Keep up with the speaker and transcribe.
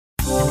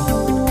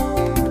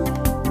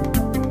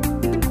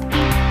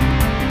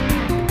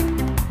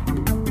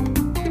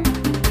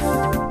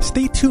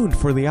tuned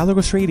for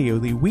Dialogos Radio,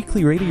 the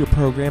weekly radio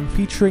program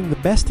featuring the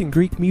best in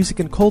Greek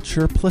music and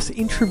culture, plus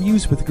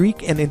interviews with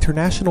Greek and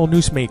international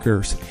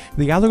newsmakers.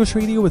 Dialogos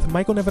Radio with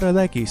Michael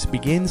Nevradakis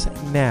begins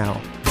now.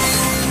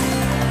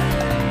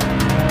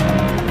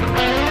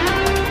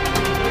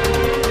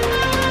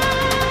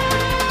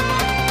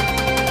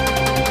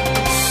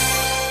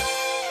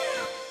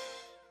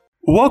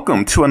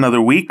 Welcome to another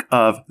week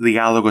of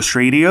Dialogos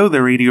Radio,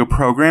 the radio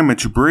program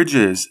which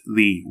bridges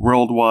the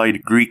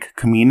worldwide Greek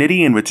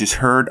community and which is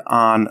heard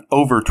on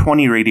over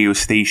 20 radio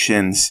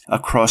stations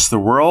across the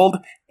world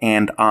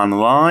and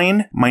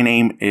online. My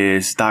name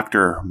is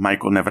Dr.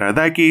 Michael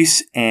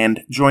Nevradakis,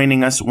 and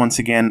joining us once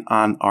again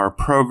on our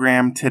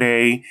program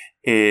today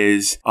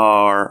is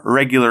our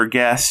regular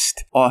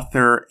guest,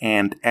 author,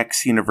 and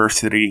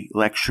ex-university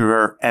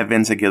lecturer,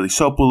 Evans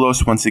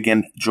Agelisopoulos, once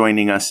again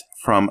joining us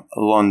from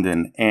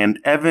London. And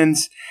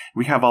Evans,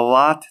 we have a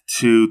lot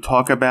to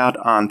talk about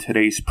on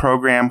today's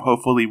program.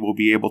 Hopefully we'll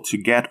be able to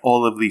get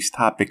all of these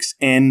topics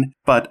in,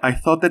 but I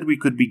thought that we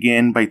could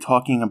begin by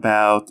talking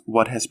about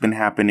what has been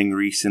happening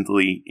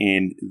recently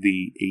in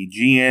the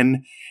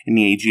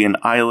Aegean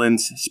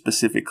Islands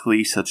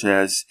specifically, such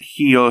as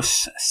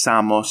Chios,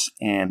 Samos,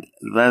 and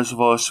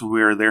Lesvos,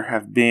 where there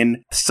have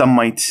been, some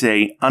might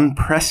say,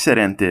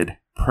 unprecedented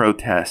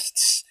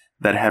protests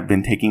that have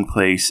been taking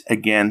place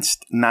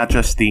against not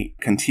just the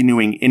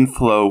continuing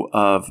inflow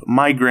of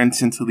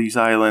migrants into these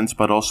islands,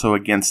 but also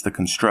against the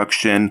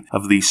construction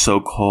of these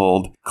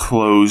so-called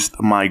closed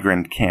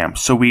migrant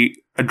camps. So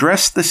we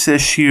addressed this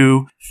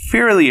issue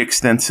fairly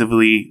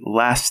extensively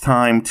last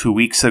time, 2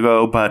 weeks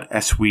ago, but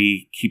as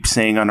we keep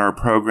saying on our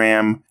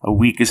program, a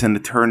week is an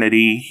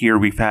eternity. Here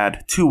we've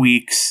had 2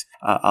 weeks.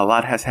 A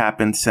lot has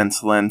happened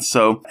since then.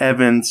 So,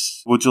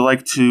 Evans, would you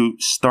like to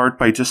start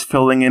by just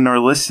filling in our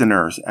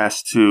listeners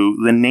as to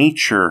the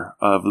nature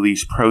of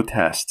these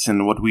protests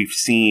and what we've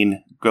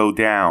seen go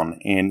down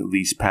in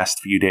these past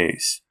few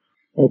days?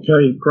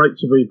 Okay, great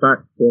to be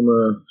back from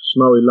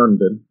snowy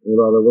London,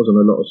 although there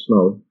wasn't a lot of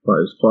snow, but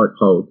it's quite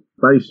cold.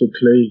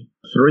 Basically,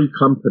 3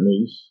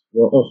 companies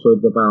were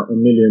offered about €1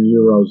 million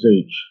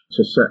each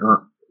to set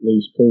up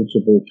these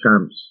portable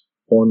camps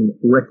on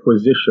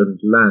requisitioned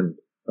land.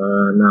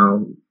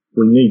 Now,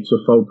 we need to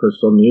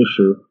focus on the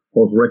issue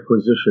of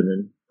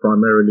requisitioning,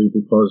 primarily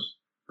because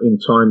in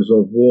times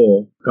of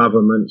war,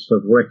 governments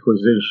have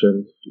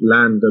requisitioned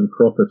land and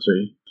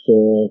property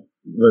for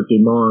the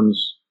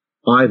demands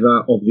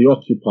either of the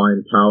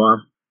occupying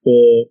power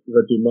or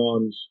the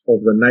demands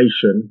of the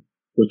nation,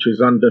 which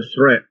is under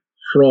threat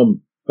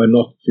from an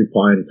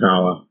occupying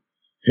power.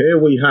 Here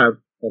we have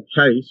a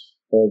case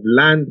of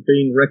land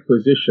being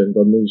requisitioned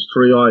on these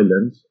 3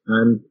 islands,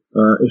 and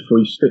if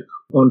we stick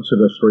onto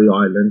the 3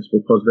 islands,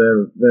 because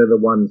they're the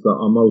ones that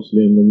are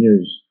mostly in the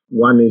news.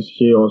 One is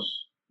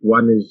Chios,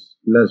 one is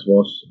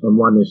Lesvos, and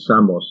one is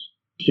Samos.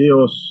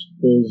 Chios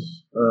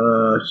is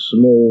a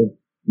small,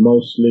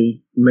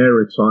 mostly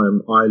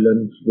maritime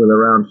island with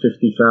around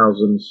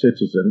 50,000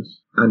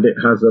 citizens, and it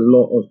has a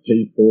lot of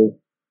people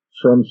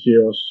from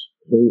Chios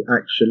who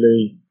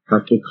actually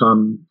have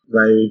become,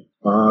 they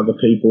are the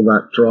people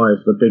that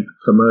drive the big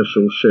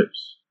commercial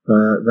ships.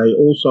 They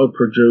also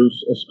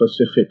produce a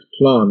specific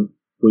plant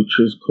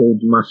which is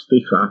called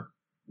mastika,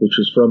 which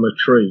is from a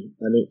tree,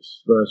 and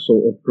it's the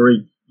sort of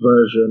Greek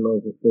version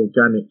of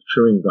organic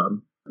chewing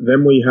gum.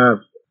 Then we have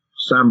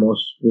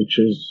Samos, which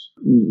is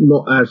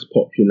not as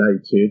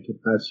populated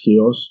as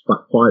Chios,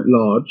 but quite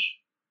large.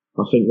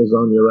 I think there's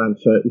only around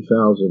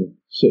 30,000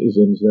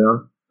 citizens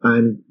there,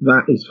 and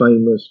that is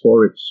famous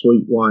for its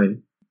sweet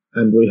wine.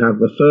 And we have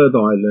the 3rd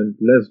island,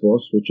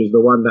 Lesvos, which is the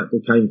one that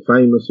became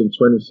famous in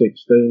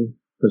 2016,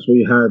 because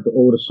we had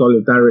all the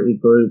solidarity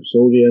groups,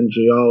 all the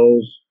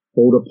NGOs,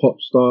 all the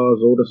pop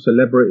stars, all the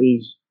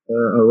celebrities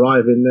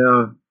arriving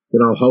there,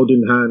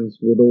 holding hands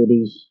with all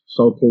these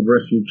so-called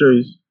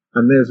refugees.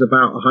 And there's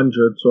about 100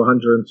 to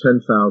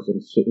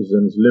 110,000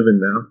 citizens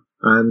living there.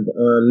 And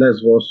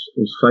Lesvos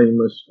is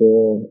famous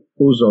for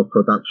ouzo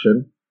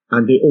production,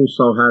 and it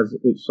also has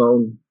its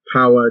own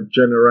power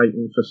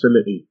generating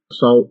facility.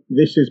 So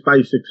this is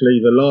basically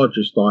the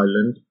largest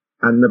island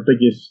and the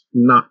biggest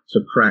nut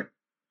to crack.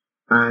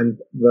 And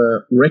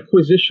the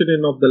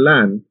requisitioning of the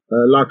land,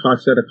 like I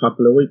said a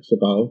couple of weeks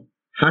ago,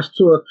 has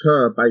to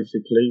occur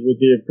basically with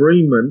the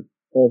agreement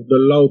of the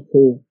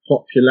local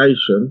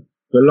population,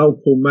 the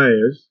local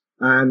mayors,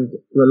 and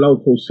the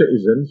local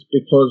citizens,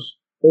 because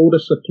all the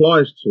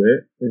supplies to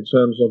it, in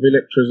terms of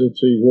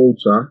electricity,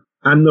 water,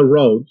 and the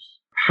roads,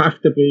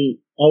 have to be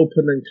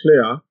open and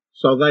clear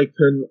so they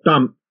can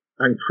dump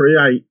and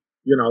create,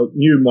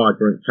 new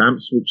migrant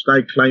camps, which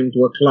they claimed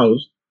were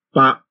closed,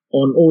 but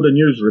on all the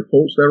news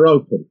reports, they're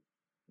open.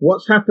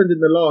 What's happened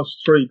in the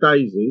last 3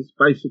 days is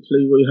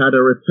basically we had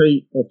a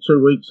repeat of 2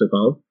 weeks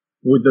ago,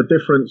 with the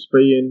difference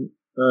being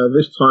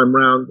this time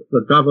round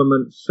the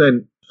government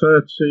sent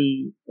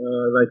 30,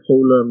 they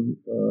call them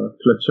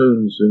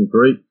platoons in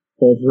Greek,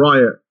 of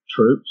riot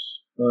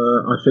troops,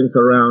 I think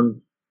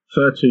around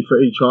 30 for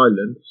each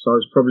island. So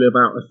it's probably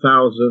about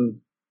 1,000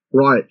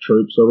 riot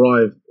troops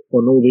arrived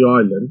on all the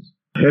islands.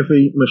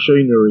 heavy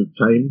machinery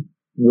came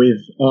with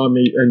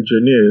army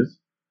engineers,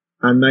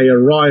 and they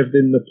arrived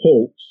in the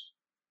ports,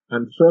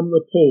 and from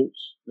the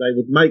ports they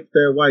would make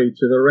their way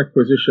to the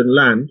requisition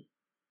land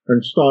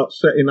and start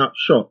setting up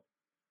shop.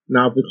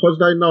 Now, because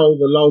they know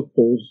the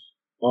locals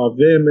are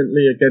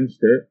vehemently against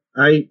it,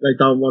 A, they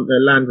don't want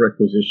their land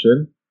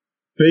requisition,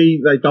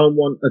 B, they don't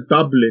want a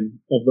doubling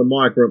of the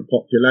migrant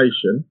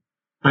population,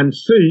 and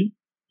C,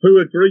 who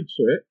agreed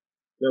to it?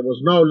 There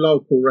was no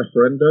local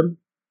referendum,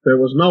 there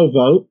was no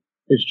vote,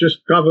 it's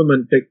just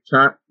government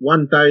diktat.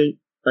 One day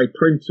they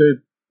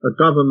printed a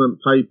government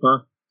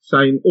paper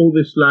saying all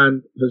this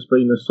land has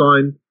been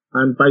assigned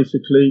and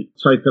basically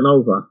taken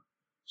over.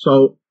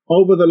 So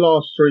over the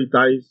last 3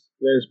 days,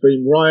 there's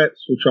been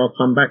riots, which I'll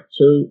come back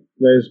to.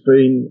 There's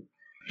been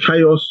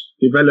chaos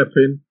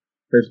developing.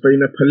 There's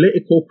been a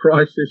political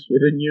crisis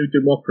within New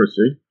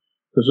Democracy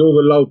because all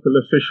the local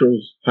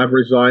officials have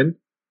resigned.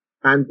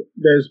 And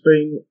there's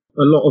been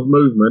a lot of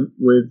movement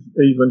with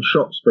even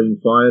shots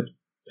being fired,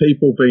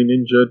 people being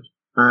injured,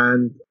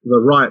 and the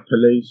riot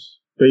police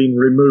being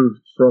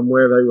removed from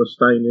where they were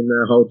staying in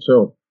their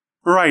hotel.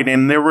 Right,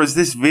 and there was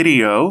this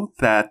video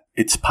that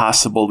it's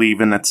possible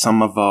even that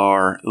some of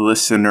our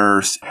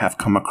listeners have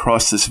come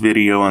across this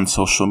video on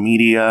social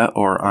media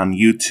or on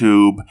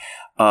YouTube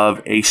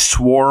of a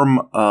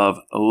swarm of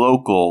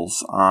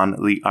locals on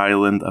the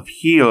island of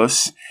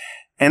Chios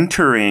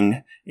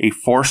entering a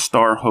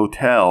 4-star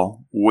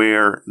hotel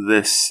where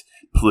this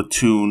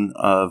platoon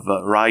of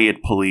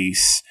riot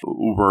police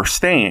were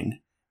staying.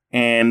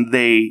 And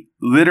they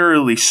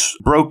literally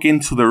broke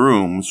into the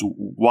rooms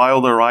while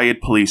the riot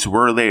police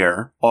were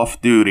there, off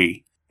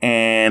duty.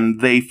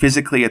 And they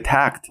physically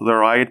attacked the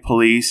riot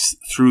police,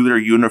 threw their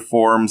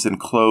uniforms and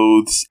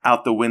clothes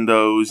out the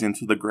windows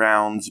into the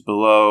grounds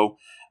below.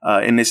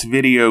 And this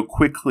video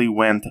quickly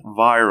went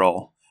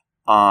viral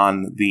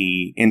on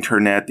the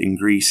internet in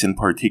Greece in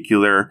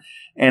particular.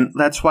 And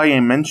that's why I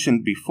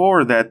mentioned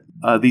before that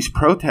these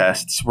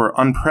protests were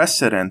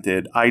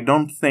unprecedented. I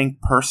don't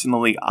think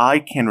personally I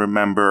can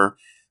remember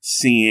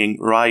seeing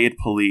riot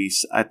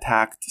police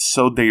attacked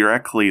so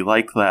directly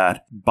like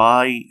that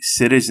by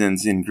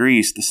citizens in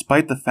Greece,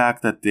 despite the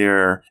fact that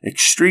they're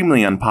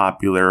extremely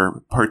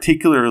unpopular,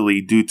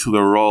 particularly due to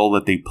the role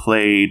that they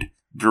played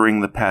during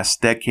the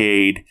past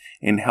decade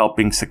in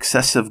helping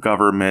successive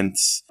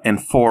governments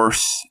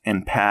enforce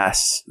and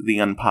pass the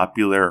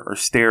unpopular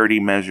austerity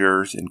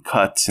measures and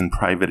cuts and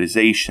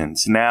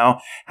privatizations. Now,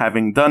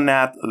 having done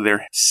that,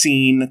 they're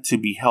seen to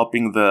be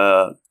helping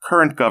the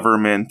current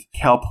government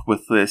help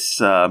with this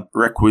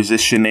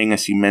requisitioning,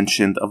 as you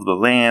mentioned, of the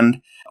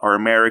land. Our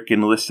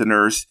American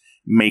listeners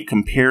may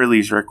compare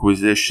these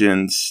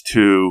requisitions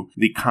to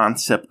the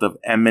concept of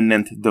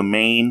eminent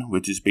domain,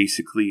 which is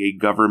basically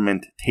a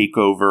government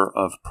takeover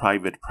of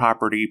private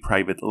property,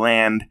 private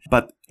land.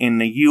 But in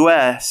the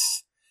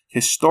U.S.,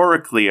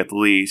 historically at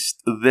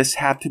least, this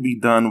had to be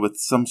done with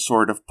some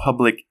sort of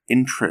public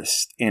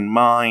interest in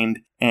mind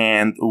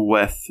and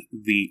with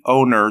the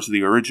owners,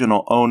 the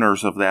original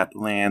owners of that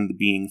land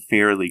being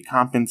fairly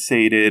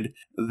compensated.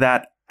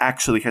 That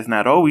actually has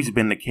not always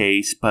been the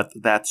case, but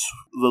that's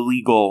the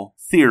legal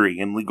theory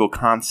and legal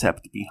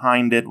concept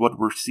behind it. What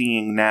we're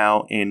seeing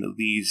now in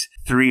these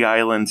 3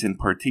 islands in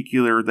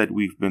particular that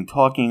we've been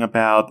talking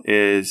about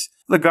is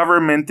the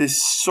government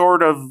is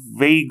sort of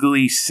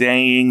vaguely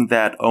saying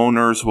that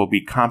owners will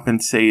be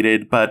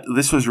compensated, but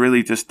this was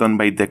really just done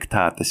by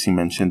diktat, as you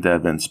mentioned,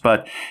 Evans.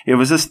 But it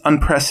was just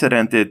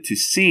unprecedented to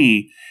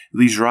see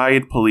these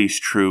riot police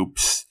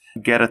troops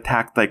get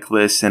attacked like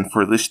this, and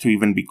for this to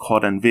even be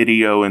caught on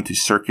video and to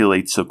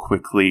circulate so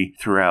quickly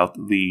throughout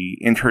the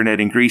internet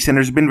in Greece. And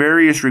there's been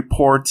various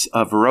reports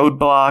of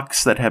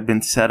roadblocks that have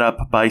been set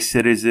up by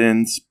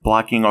citizens,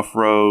 blocking off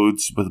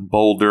roads with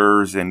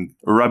boulders and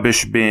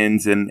rubbish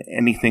bins and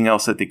anything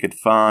else that they could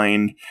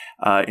find.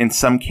 In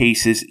some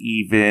cases,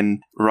 even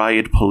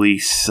riot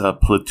police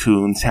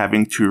platoons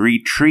having to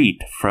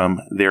retreat from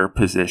their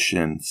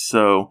positions.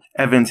 So,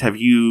 Evans, do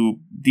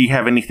you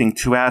have anything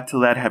to add to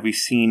that? Have you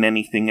seen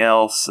anything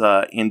else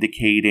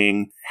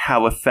indicating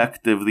how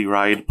effective the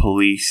riot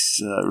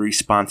police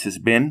response has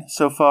been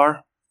so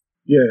far?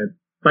 Yeah,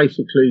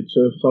 basically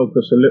to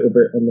focus a little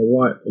bit on the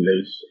riot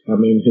police. I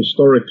mean,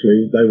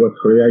 historically, they were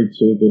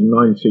created in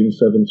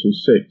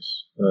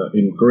 1976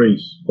 in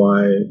Greece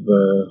by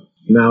the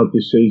now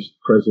deceased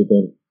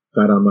president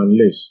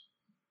Karamanlis.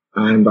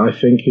 And I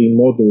think he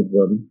modeled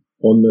them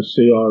on the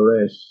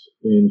CRS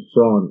in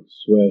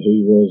France, where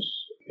he was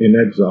in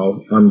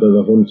exile under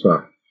the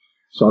junta.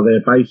 So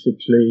they're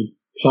basically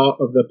part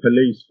of the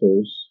police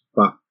force,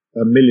 but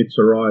a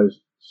militarized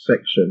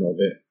section of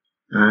it.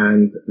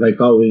 And they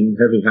go in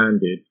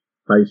heavy-handed,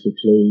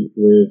 basically,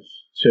 with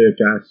tear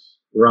gas,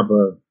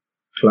 rubber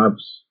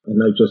clubs, and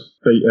they just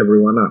beat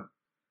everyone up.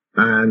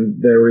 And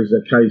there is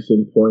a case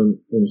in point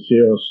in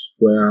Chios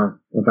where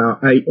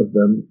about 8 of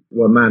them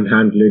were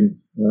manhandling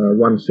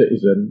one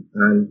citizen,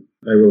 and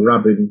they were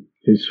rubbing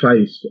his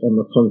face on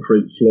the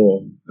concrete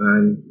floor,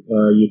 and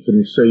you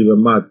can see the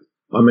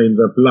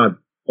blood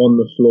on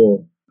the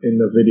floor in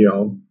the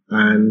video,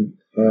 and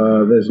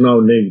there's no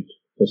need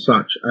for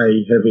such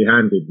a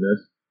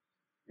heavy-handedness.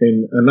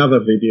 In another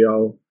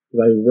video,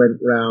 they went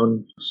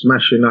round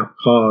smashing up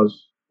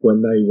cars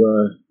when they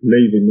were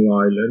leaving the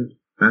island,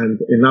 and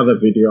in other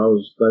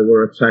videos, they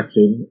were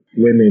attacking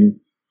women,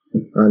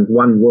 and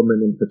one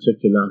woman in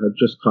particular had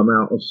just come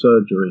out of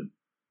surgery.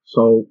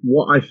 So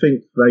what I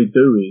think they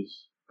do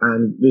is,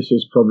 and this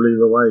is probably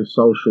the way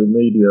social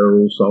media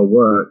also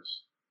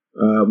works,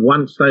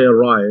 once they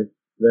arrive,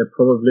 they're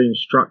probably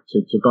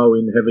instructed to go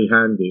in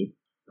heavy-handed.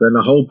 Then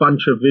a whole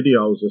bunch of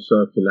videos are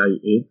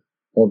circulated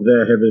of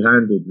their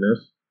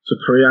heavy-handedness to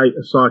create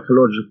a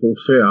psychological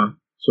fear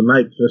to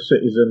make the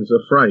citizens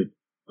afraid.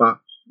 But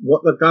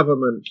what the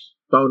governments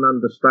don't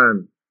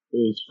understand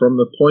is, from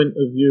the point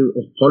of view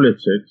of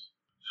politics,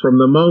 from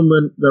the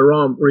moment there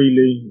aren't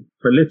really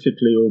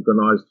politically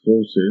organised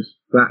forces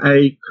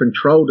that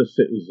control the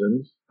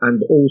citizens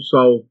and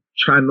also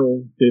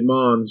channel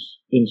demands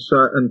in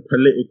certain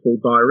political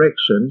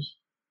directions,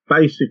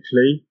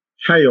 basically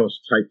chaos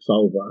takes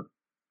over.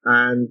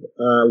 And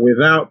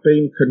without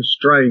being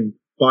constrained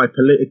by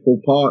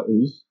political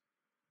parties,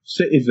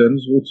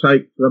 citizens will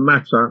take the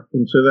matter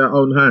into their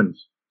own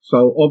hands.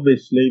 So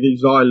obviously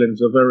these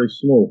islands are very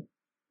small.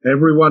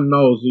 Everyone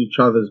knows each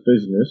other's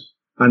business,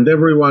 and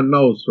everyone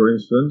knows, for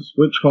instance,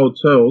 which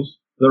hotels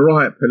the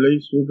riot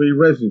police will be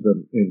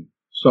resident in.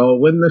 So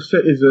when the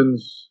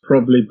citizens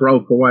probably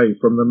broke away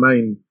from the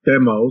main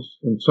demos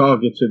and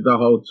targeted the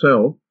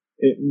hotel,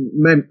 it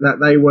meant that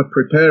they were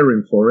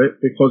preparing for it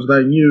because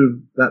they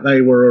knew that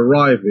they were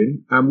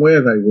arriving and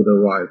where they would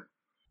arrive.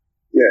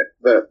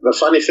 Yeah, the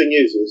funny thing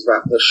is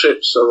that the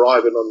ships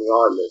arriving on the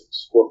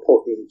islands were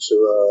put into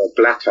a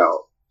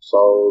blackout.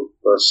 So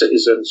the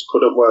citizens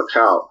couldn't work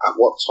out at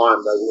what time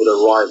they would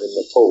arrive in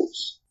the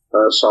ports.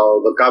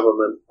 So the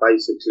government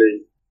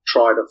basically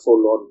tried a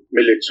full-on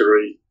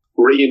military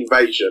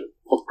reinvasion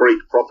of Greek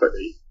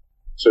property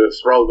to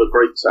throw the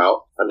Greeks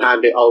out and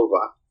hand it over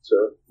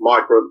to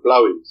migrant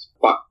blowies.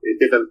 But it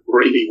didn't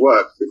really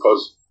work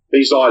because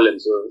these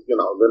islands are,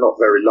 they're not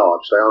very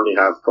large. They only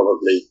have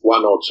probably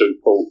one or two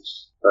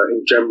ports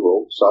in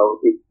general. So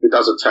it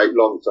doesn't take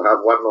long to have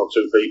one or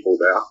two people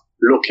there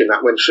looking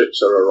at when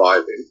ships are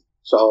arriving.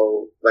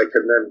 So they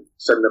can then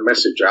send a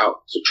message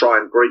out to try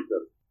and greet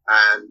them.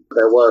 And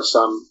there were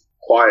some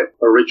quite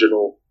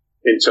original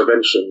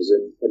interventions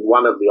in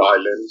one of the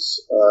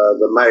islands.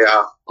 The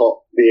mayor got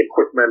the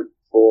equipment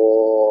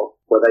for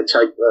where they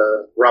take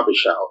the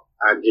rubbish out,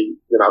 and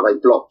they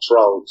blocked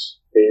roads.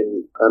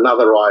 In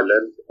another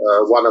island,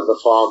 one of the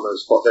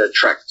farmers got their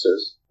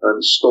tractors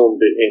and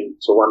stormed it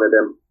into one of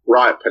them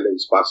riot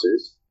police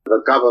buses.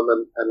 The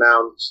government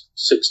announced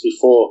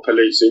 64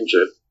 police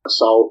injured,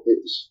 so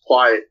it's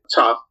quite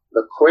tough.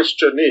 The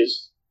question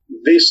is,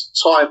 this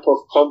type of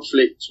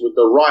conflict with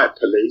the riot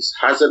police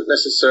hasn't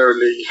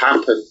necessarily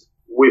happened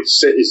with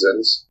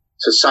citizens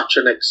to such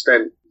an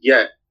extent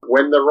yet.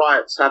 When the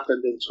riots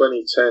happened in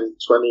 2010,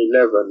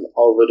 2011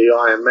 over the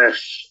IMF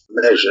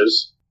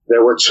measures,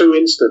 there were two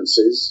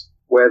instances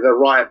where the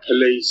riot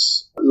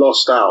police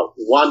lost out.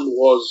 One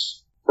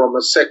was from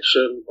a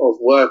section of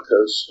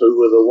workers who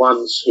were the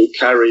ones who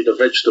carried the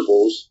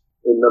vegetables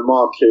in the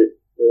market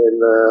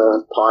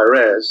in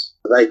Piraeus.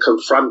 They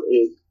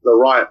confronted the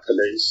riot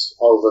police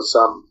over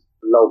some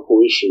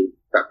local issue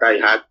that they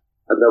had,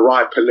 and the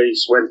riot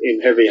police went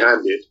in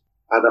heavy-handed,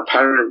 and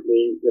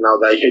apparently,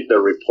 they hid the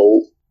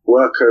report.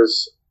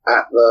 Workers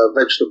at the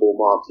vegetable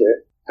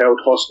market held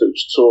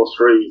hostage 2 or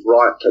 3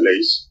 riot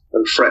police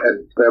and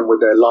threatened them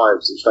with their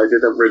lives if they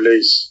didn't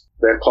release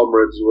their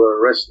comrades who were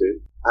arrested.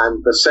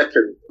 And the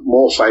second,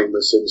 more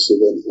famous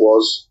incident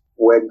was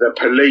when the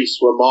police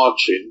were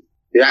marching,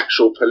 the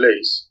actual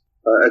police,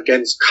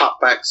 against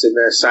cutbacks in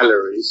their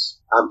salaries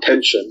and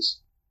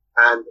pensions,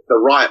 and the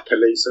riot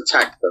police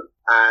attacked them.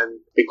 And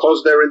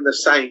because they're in the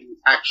same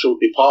actual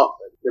department,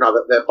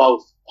 that they're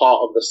both part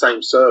of the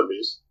same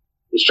service,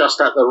 it's just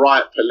that the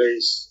riot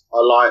police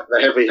are like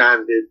the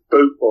heavy-handed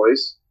boot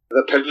boys.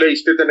 The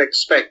police didn't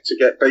expect to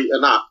get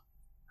beaten up,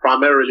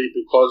 primarily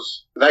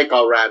because they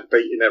go around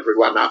beating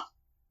everyone up.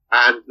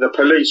 And the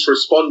police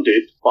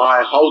responded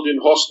by holding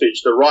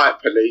hostage the riot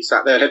police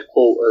at their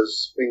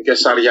headquarters in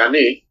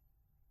Gesariani.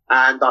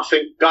 And I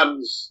think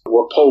guns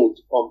were pulled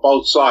on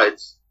both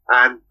sides,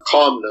 and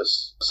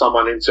calmness,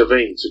 someone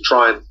intervened to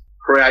try and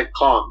create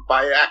calm.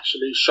 But it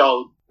actually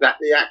showed that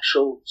the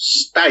actual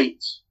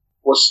state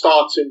was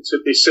starting to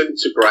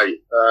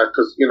disintegrate,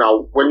 because,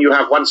 when you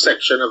have one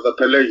section of the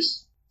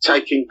police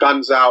taking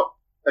guns out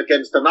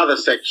against another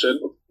section,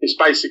 it's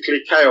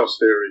basically chaos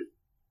theory.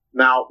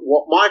 Now,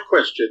 what my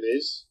question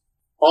is,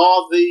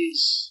 are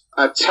these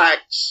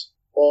attacks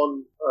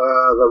on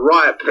the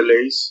riot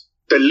police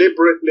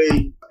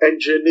deliberately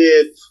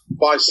engineered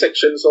by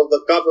sections of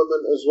the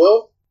government as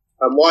well?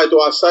 And why do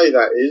I say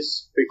that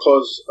is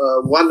because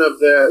one of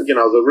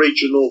the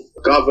regional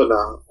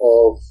governor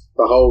of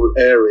the whole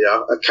area,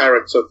 a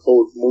character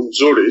called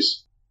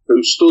Munzuris,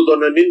 who stood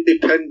on an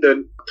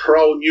independent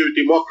pro-New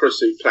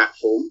Democracy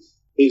platform,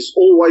 is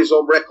always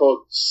on record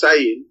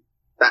saying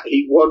that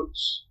he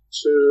wants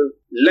to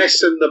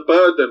lessen the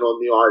burden on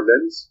the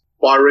islands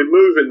by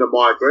removing the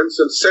migrants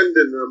and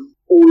sending them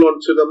all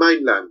onto the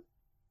mainland.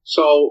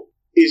 So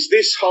is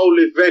this whole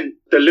event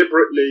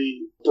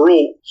deliberately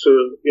brought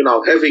to,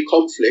 heavy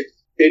conflict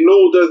in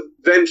order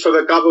then for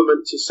the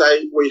government to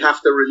say we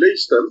have to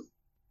release them?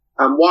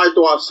 And why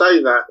do I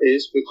say that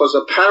is because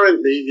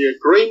apparently the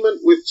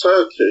agreement with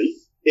Turkey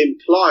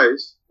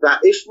implies that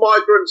if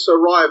migrants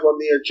arrive on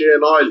the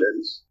Aegean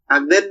Islands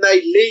and then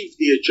they leave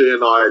the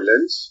Aegean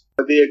Islands,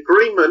 the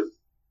agreement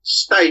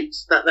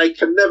states that they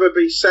can never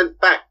be sent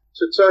back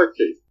to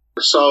Turkey.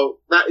 So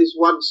that is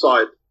one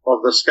side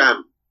of the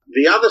scam.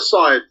 The other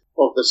side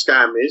of the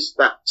scam is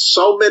that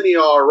so many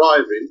are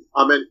arriving.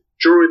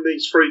 During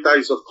these 3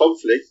 days of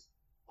conflict,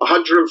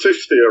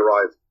 150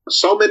 arrived.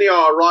 So many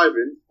are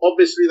arriving.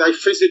 Obviously, they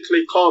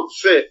physically can't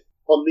fit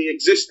on the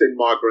existing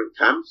migrant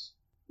camps.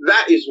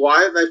 That is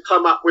why they've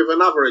come up with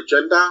another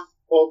agenda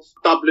of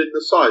doubling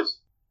the size.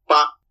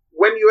 But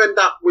when you end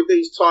up with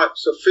these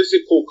types of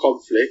physical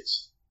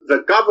conflicts,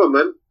 the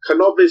government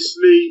can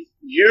obviously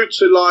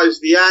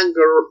utilize the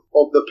anger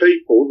of the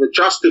people, the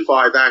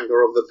justified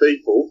anger of the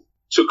people,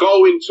 to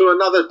go into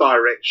another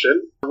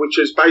direction, which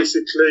is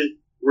basically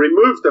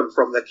remove them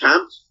from the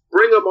camps,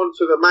 bring them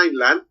onto the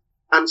mainland,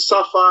 and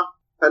suffer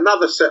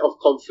another set of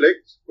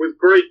conflict with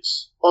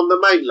Greeks on the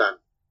mainland,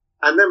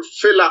 and then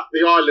fill up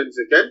the islands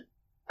again,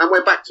 and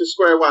we're back to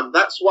square one.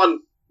 That's one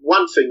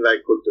thing they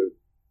could do.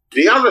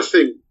 The other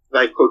thing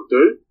they could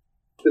do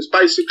is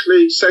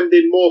basically send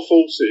in more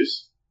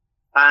forces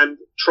and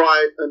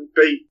try and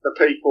beat the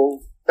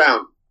people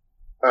down.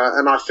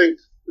 And I think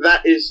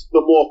that is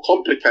the more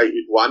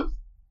complicated one,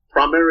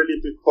 primarily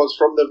because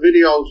from the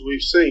videos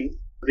we've seen,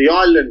 the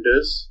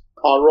islanders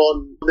are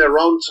on their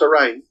own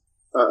terrain.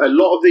 A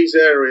lot of these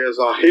areas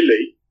are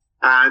hilly,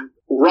 and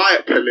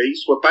riot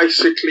police were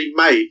basically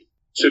made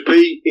to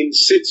be in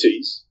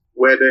cities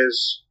where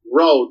there's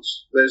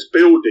roads, there's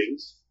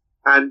buildings,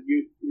 and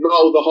you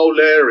know the whole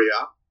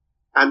area,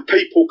 and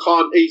people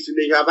can't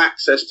easily have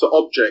access to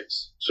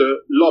objects to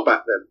lob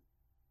at them.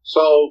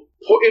 So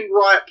putting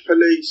riot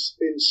police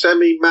in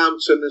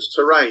semi-mountainous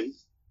terrain,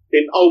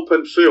 in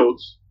open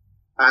fields,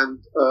 and,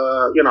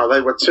 they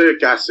were tear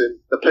gassing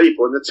the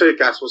people, and the tear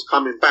gas was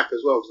coming back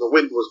as well because the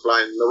wind was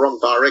blowing in the wrong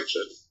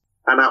direction.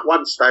 And at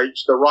one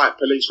stage, the riot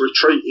police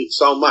retreated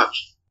so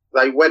much,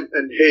 they went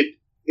and hid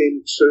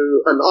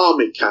into an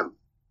army camp,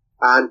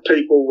 and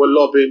people were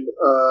lobbing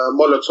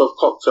Molotov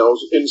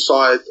cocktails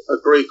inside a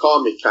Greek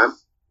army camp,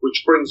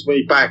 which brings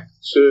me back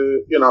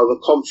to, the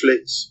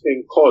conflicts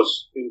in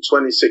Kos in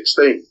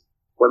 2016,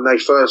 when they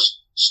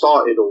first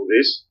started all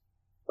this,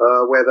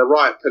 where the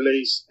riot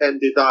police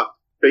ended up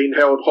being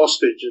held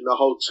hostage in the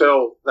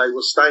hotel they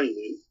were staying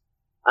in,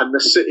 and the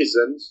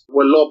citizens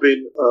were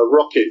lobbing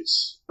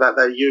rockets that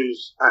they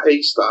use at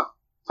Easter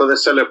for their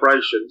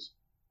celebrations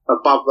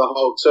above the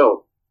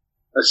hotel.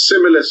 A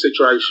similar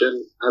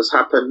situation has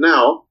happened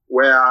now,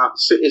 where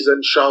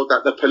citizens showed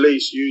that the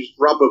police used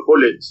rubber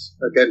bullets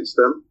against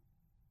them,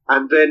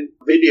 and then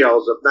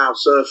videos have now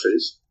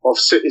surfaced of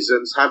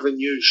citizens having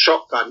used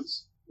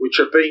shotguns, which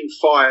are being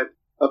fired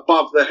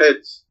above the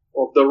heads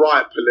of the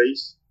riot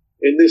police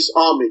in this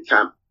army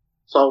camp.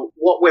 So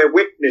what we're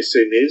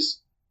witnessing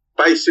is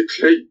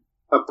basically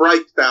a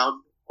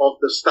breakdown of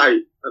the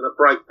state and a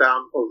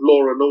breakdown of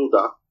law and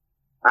order.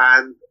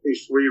 And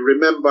if we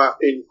remember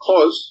in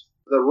Kos,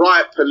 the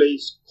riot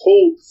police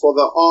called for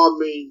the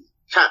army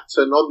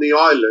captain on the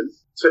island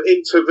to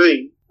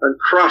intervene and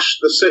crush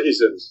the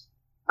citizens.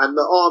 And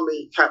the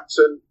army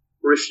captain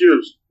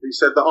refused. He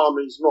said the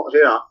army's not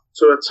here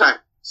to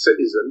attack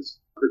citizens,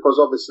 because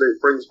obviously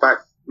it brings back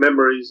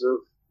memories of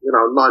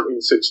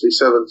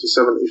 1967 to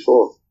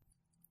 74.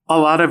 A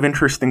lot of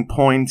interesting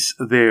points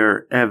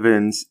there,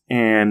 Evans,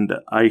 and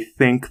I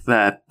think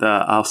that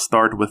I'll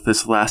start with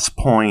this last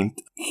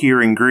point.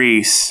 Here in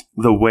Greece,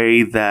 the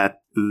way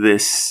that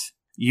this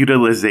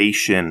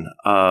utilization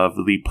of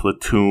the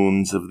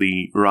platoons of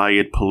the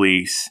riot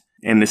police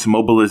and this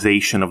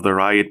mobilization of the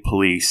riot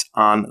police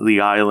on the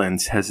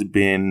islands has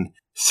been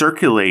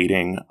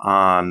circulating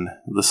on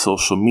the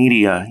social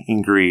media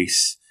in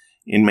Greece,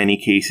 in many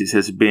cases,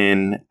 has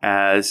been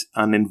as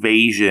an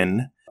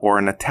invasion or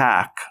an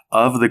attack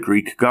of the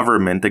Greek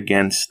government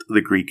against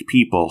the Greek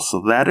people.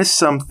 So that is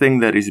something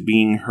that is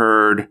being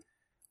heard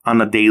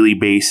on a daily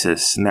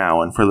basis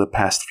now and for the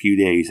past few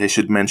days. I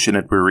should mention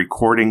that we're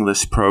recording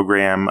this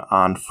program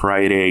on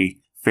Friday,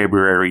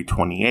 February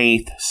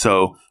 28th.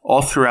 So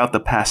all throughout the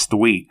past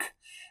week,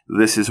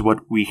 this is what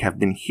we have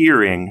been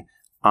hearing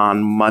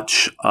on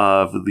much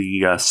of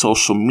the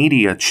social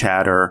media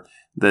chatter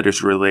that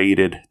is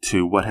related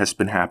to what has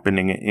been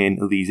happening in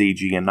these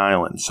Aegean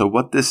islands. So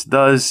what this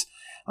does,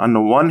 on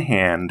the one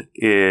hand,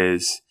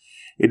 is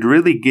it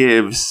really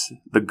gives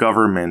the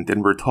government,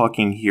 and we're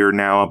talking here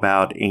now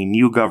about a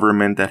new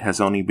government that has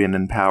only been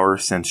in power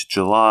since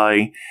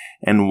July,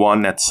 and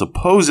one that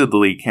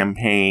supposedly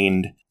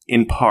campaigned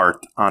in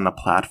part on a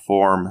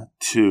platform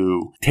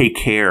to take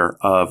care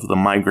of the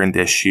migrant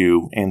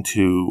issue and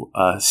to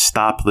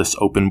stop this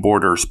open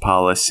borders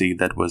policy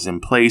that was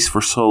in place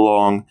for so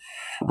long.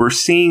 We're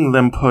seeing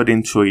them put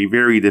into a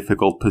very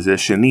difficult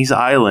position. These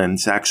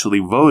islands actually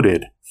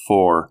voted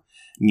for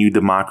New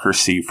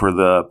Democracy, for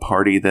the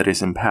party that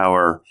is in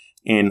power,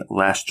 in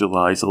last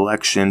July's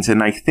elections.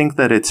 And I think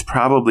that it's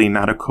probably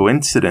not a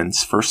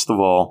coincidence, first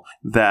of all,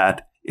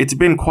 that it's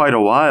been quite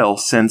a while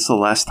since the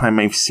last time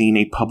I've seen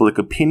a public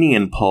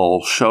opinion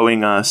poll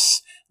showing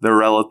us the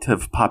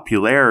relative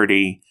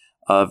popularity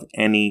of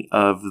any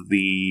of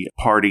the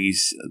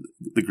parties,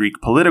 the Greek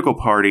political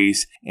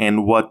parties,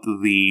 and what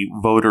the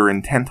voter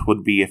intent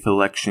would be if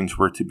elections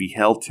were to be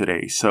held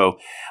today. So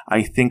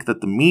I think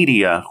that the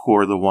media, who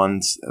are the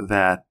ones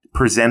that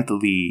present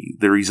the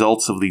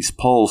results of these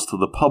polls to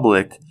the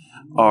public,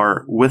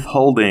 are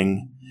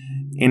withholding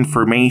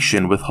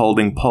information,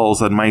 withholding polls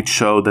that might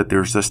show that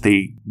there's just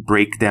a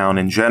breakdown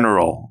in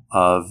general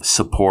of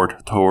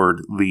support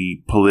toward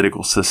the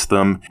political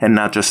system, and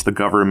not just the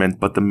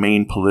government, but the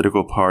main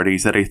political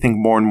parties that I think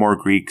more and more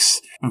Greeks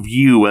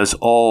view as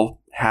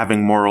all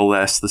having more or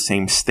less the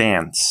same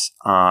stance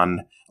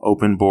on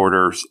open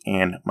borders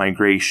and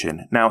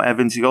migration. Now,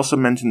 Evans, you also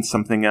mentioned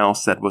something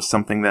else that was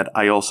something that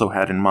I also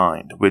had in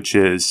mind, which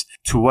is,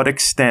 to what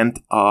extent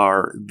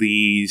are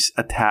these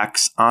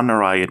attacks on the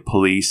riot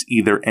police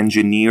either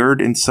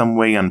engineered in some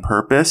way on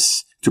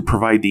purpose to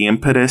provide the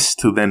impetus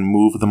to then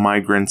move the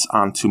migrants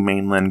onto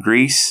mainland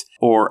Greece,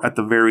 or at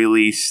the very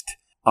least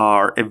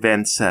are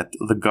events that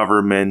the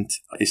government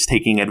is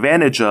taking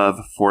advantage of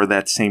for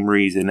that same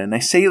reason? And I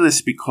say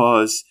this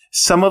because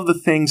some of the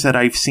things that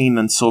I've seen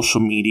on social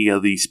media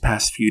these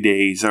past few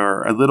days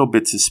are a little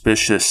bit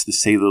suspicious, to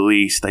say the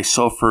least. I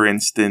saw, for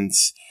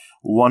instance,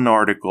 one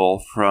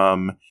article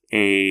from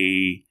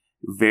a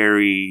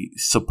very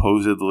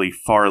supposedly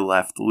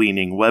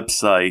far-left-leaning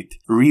website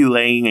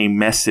relaying a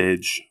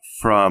message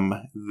from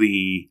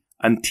the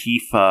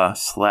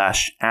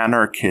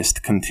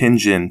Antifa/anarchist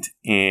contingent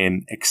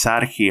in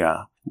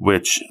Exarchia,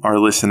 which our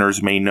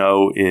listeners may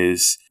know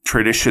is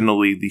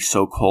traditionally the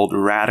so-called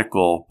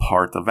radical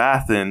part of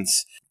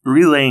Athens,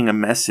 relaying a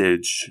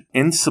message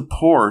in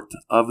support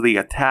of the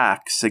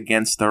attacks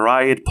against the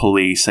riot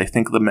police. I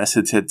think the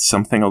message had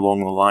something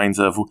along the lines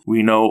of,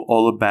 we know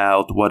all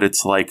about what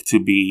it's like to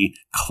be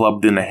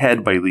clubbed in the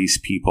head by these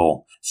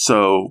people.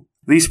 So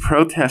these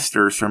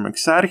protesters from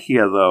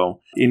Exarchia, though,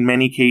 in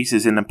many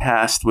cases in the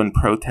past when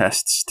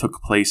protests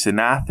took place in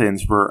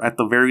Athens, were at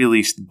the very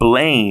least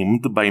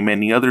blamed by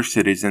many other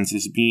citizens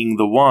as being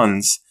the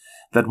ones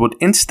that would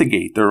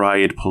instigate the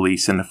riot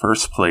police in the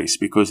first place,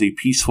 because a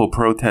peaceful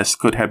protest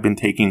could have been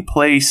taking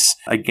place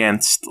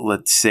against,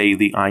 let's say,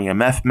 the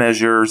IMF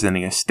measures and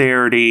the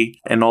austerity,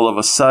 and all of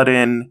a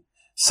sudden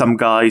some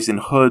guys in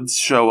hoods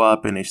show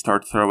up and they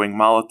start throwing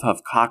Molotov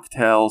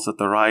cocktails at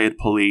the riot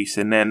police,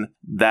 and then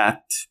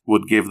that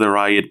would give the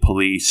riot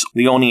police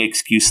the only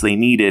excuse they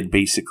needed,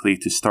 basically,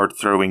 to start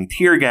throwing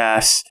tear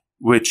gas,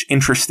 which,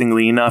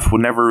 interestingly enough,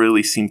 would never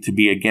really seem to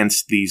be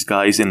against these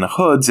guys in the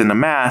hoods and the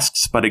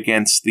masks, but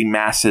against the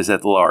masses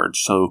at large.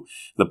 So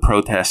the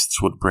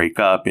protests would break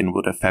up and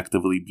would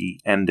effectively be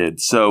ended.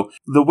 So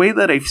the way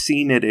that I've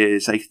seen it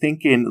is, I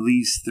think in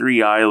these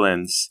three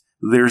islands,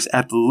 there's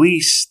at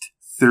least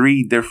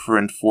three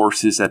different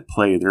forces at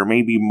play. There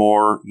may be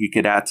more. You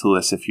could add to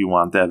this if you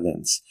want,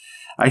 Evans.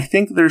 I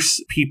think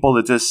there's people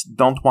that just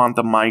don't want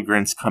the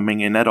migrants coming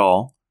in at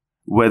all,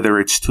 whether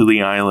it's to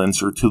the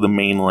islands or to the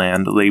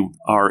mainland. They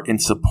are in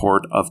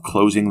support of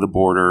closing the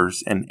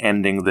borders and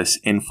ending this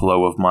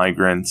inflow of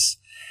migrants.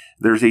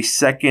 There's a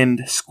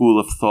second school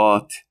of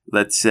thought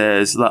that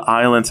says the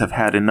islands have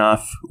had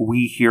enough.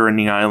 We here in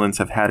the islands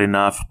have had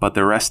enough, but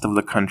the rest of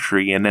the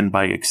country, and then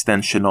by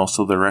extension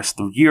also the rest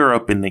of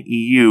Europe and the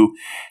EU,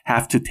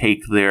 have to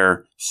take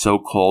their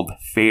so-called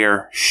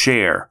fair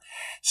share.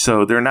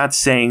 So they're not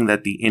saying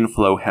that the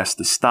inflow has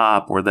to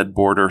stop or that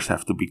borders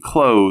have to be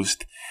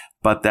closed,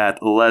 but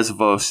that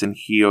Lesbos and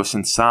Chios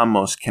and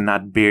Samos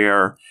cannot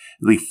bear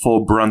the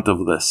full brunt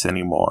of this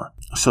anymore.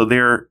 So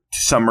to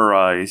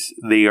summarize,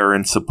 they are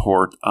in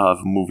support of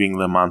moving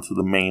them onto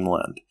the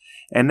mainland.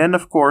 And then,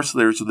 of course,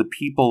 there's the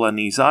people on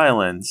these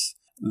islands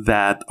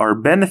that are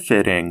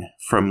benefiting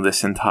from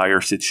this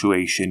entire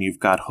situation. You've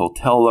got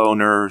hotel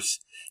owners,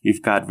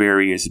 you've got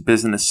various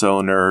business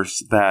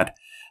owners that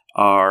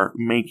are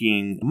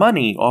making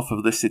money off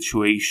of the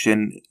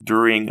situation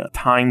during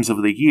times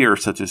of the year,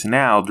 such as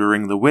now,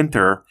 during the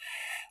winter,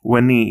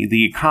 when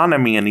the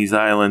economy in these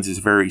islands is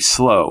very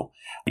slow.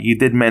 You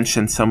did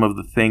mention some of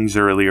the things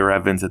earlier,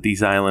 Evans, that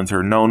these islands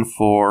are known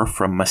for,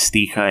 from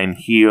mastika and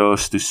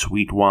Chios to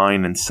sweet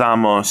wine and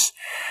Samos,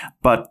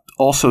 but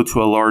also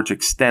to a large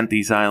extent,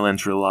 these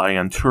islands rely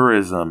on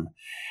tourism.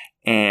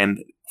 And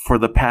for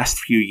the past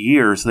few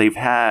years, they've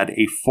had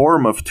a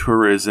form of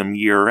tourism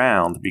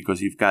year-round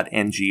because you've got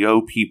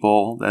NGO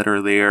people that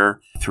are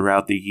there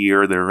throughout the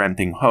year. They're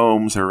renting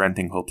homes or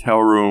renting hotel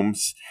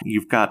rooms.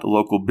 You've got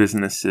local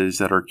businesses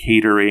that are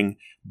catering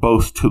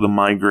both to the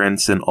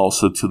migrants and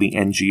also to the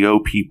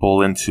NGO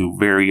people and to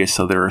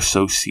various other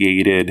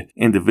associated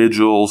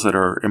individuals that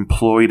are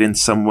employed in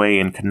some way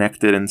and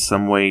connected in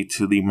some way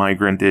to the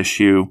migrant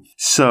issue.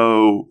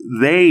 So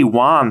they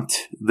want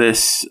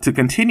this to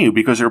continue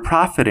because they're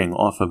profiting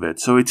off of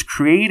it. So it's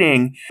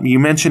creating, you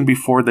mentioned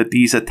before that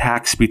these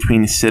attacks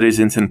between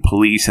citizens and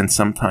police and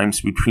sometimes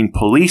between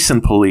police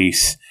and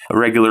police,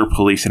 regular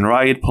police and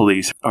riot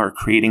police, are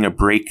creating a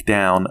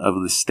breakdown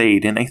of the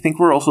state. And I think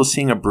we're also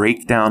seeing a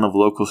breakdown of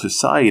local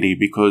society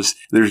because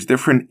there's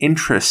different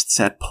interests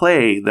at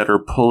play that are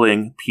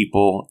pulling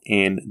people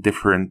in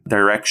different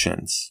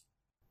directions.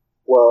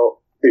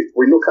 Well, if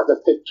we look at the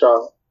picture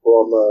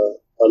from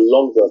a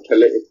longer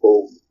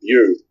political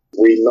view,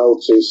 we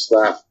notice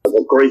that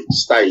the Greek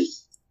state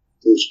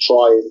is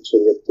trying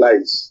to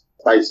replace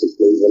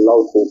basically the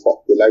local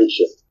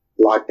population,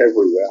 like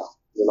everywhere.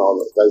 You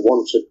know, they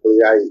want to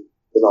create,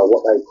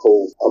 what they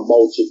call a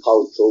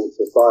multicultural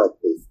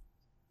society.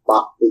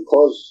 But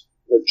because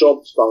the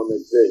jobs don't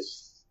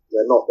exist,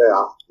 they're not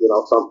there.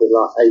 Something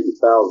like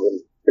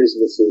 80,000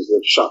 businesses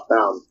have shut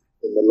down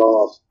in the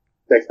last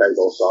decade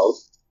or so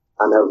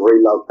and have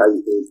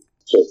relocated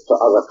to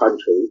other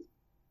countries.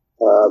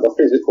 The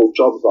physical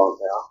jobs aren't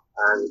there.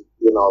 And,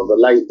 the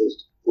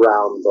latest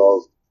round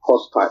of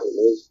cost cutting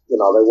is, they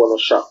want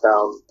to shut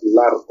down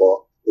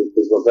Largo, which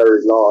is a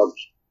very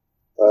large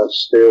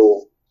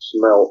steel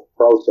smelt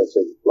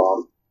processing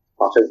plant.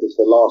 I think it's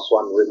the last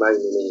one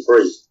remaining in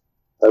Greece.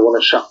 They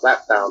want to shut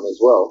that down as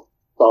well.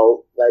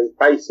 So they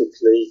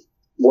basically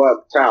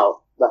worked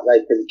out that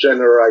they can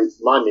generate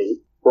money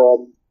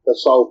from the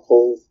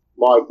so-called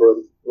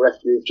migrant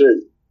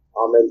refugee.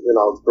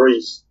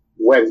 Greece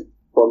went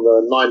from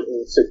the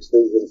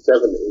 1960s and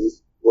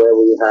 70s where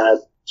we had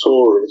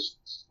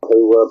tourists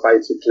who were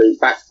basically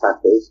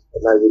backpackers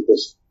and they would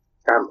just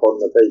camp on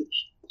the beach,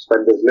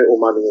 spend as little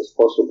money as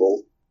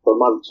possible for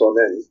months on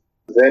end.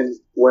 Then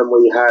when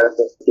we had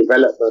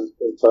development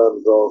in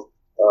terms of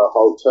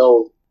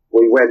hotels,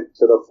 we went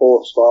to the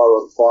 4-star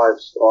and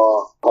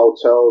 5-star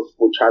hotels,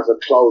 which has a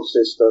closed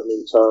system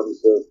in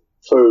terms of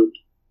food,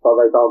 so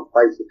they don't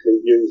basically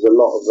use a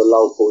lot of the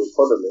local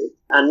economy.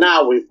 And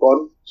now we've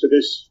gone to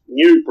this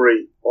new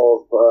breed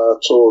of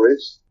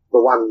tourists,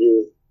 the one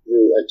you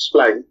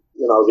explained,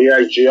 the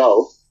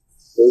AGO,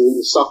 who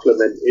is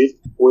supplemented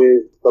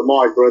with the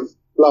migrant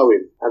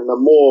flowing. And the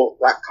more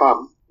that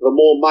come, the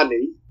more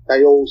money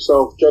they all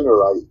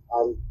self-generate.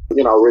 And,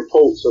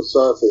 reports have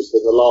surfaced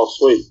in the last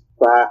week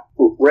that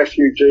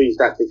refugees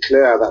that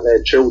declare that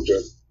they're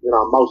children,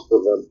 most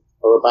of them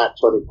are about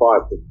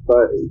 25 to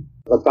 30,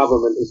 the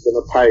government is going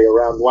to pay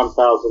around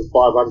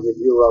 1,500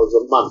 euros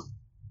a month,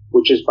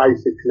 which is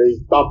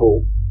basically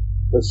double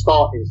the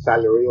starting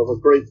salary of a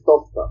Greek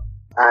doctor.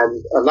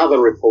 And another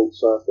report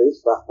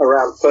surfaced that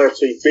around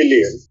 30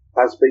 billion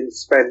has been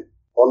spent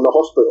on the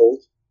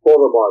hospitals for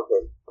the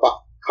migrants.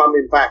 But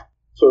coming back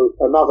to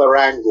another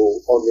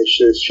angle on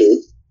this issue,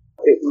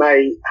 it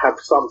may have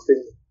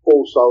something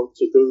also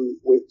to do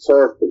with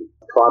Turkey,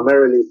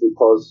 primarily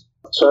because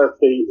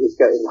Turkey is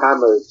getting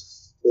hammered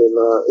in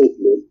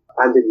Idlib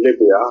and in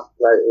Libya.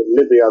 In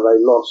Libya, they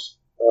lost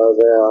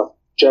their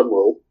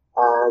general,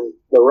 and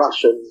the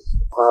Russians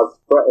have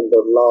threatened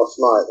them last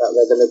night that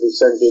they're going to be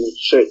sending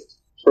ships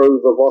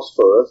through the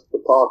Bosphorus to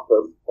park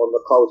them on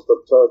the coast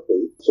of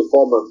Turkey to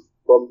bomb them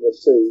from the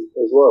sea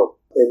as well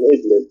in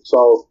Idlib.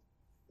 So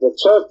the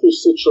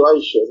Turkish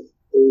situation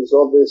is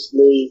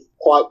obviously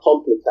quite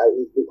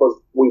complicated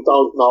because we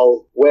don't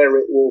know where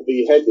it will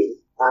be heading.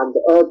 And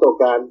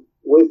Erdogan,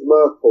 with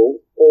Merkel,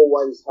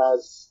 always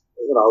has,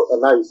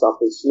 an ace up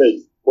his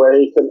sleeve where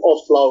he can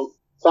offload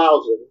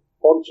thousands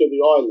onto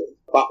the island.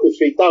 But if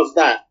he does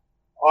that,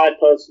 I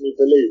personally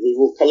believe he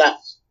will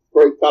collapse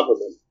Greek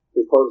government,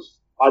 because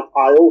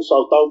I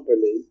also don't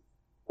believe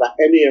that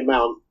any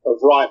amount of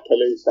riot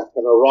police that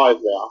can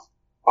arrive there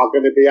are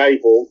going to be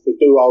able to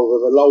do over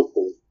the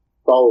locals.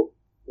 So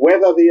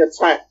whether the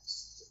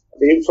attacks,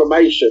 the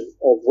information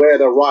of where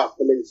the riot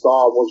police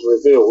are was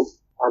revealed,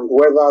 and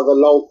whether the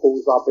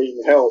locals are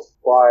being helped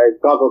by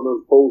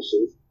government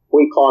forces,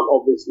 we can't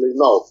obviously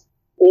know.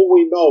 All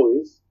we know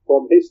is,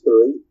 from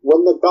history,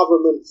 when the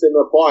government's in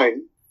a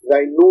bind,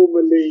 they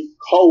normally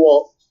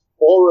co-opt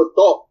or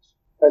adopt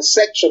a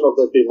section of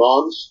the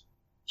demands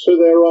to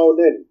their own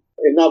end.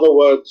 In other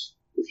words,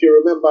 if you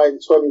remember in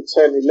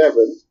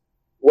 2010-11,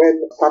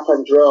 when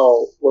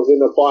Papandreou was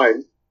in a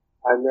bind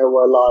and there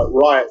were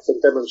riots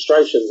and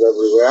demonstrations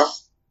everywhere,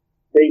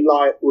 he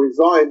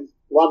resigned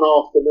one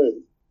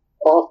afternoon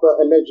after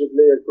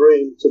allegedly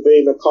agreeing to be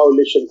in a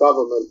coalition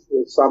government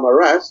with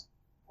Samaras,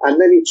 and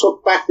then he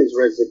took back his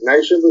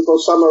resignation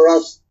because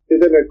Samaras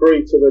didn't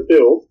agree to the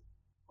deal,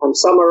 and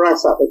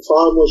Samaras at the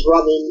time was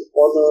running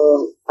on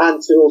an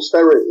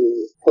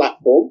anti-austerity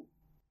platform,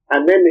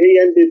 and then he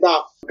ended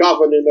up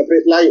governing a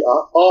bit later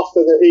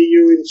after the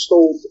EU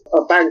installed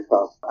a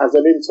banker as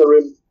an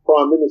interim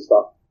prime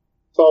minister.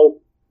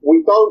 So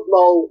we don't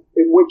know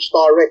in which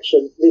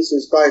direction this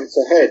is going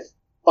to head,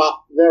 but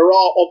there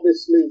are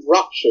obviously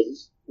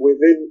ruptions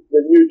within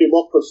the New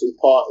Democracy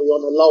Party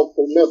on a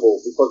local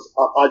level, because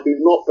I do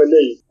not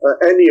believe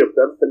any of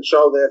them can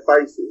show their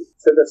faces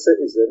to the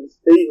citizens,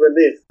 even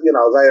if,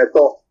 they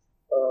adopt,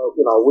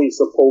 we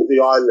support the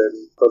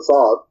island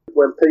facade,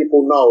 when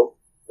people know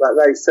that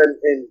they sent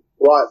in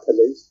riot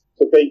police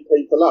to beat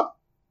people up.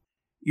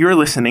 You're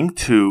listening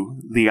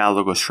to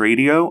Dialogos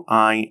Radio.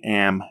 I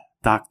am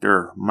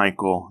Dr.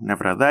 Michael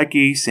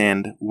Nevradakis,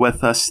 and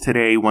with us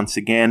today, once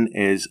again,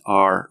 is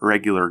our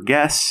regular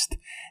guest,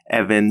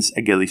 Evans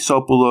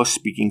Agelisopoulos,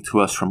 speaking to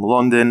us from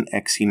London,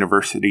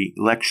 ex-university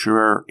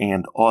lecturer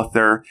and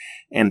author.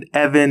 And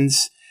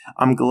Evans,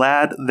 I'm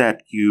glad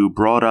that you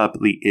brought up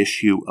the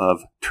issue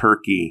of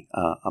Turkey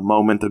a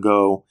moment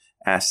ago,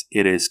 as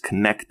it is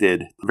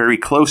connected very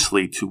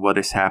closely to what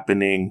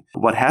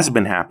has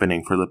been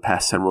happening for the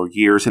past several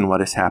years and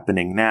what is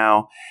happening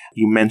now.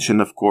 You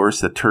mentioned, of course,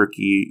 that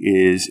Turkey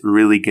is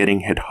really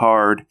getting hit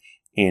hard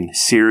in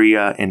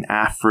Syria, in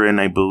Afrin,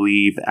 I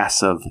believe,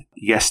 as of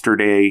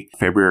yesterday,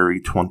 February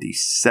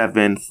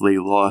 27th, they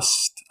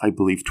lost, I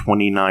believe,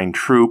 29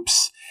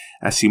 troops.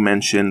 As you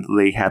mentioned,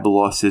 they had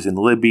losses in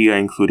Libya,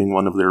 including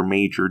one of their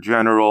major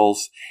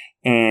generals.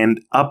 And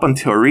up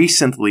until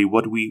recently,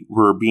 what we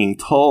were being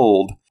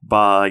told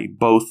by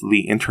both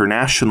the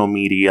international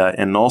media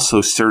and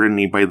also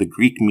certainly by the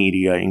Greek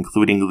media,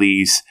 including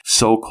these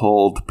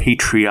so-called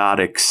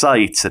patriotic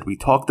sites that we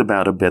talked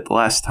about a bit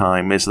last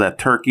time, is that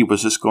Turkey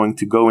was just going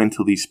to go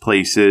into these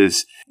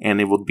places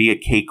and it would be a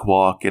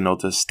cakewalk, and it'll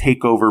just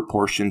take over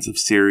portions of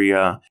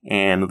Syria,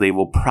 and they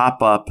will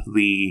prop up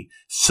the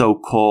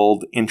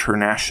so-called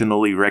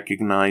internationally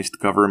recognized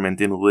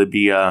government in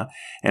Libya.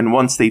 And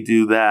once they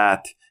do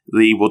that,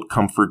 they would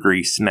come for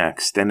Greece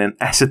next. And then,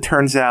 as it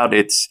turns out,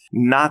 it's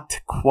not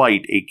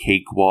quite a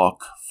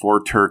cakewalk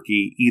for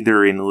Turkey,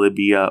 either in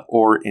Libya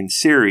or in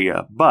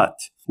Syria. But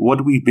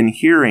what we've been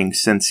hearing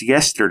since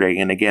yesterday,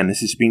 and again,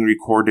 this is being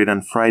recorded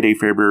on Friday,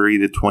 February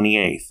the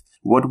 28th,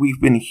 what we've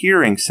been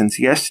hearing since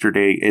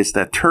yesterday is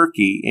that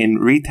Turkey, in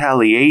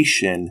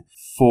retaliation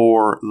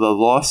for the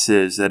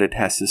losses that it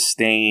has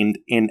sustained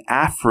in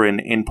Afrin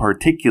in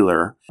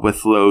particular,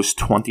 with those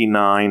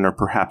 29 or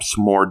perhaps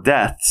more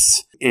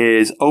deaths,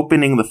 is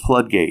opening the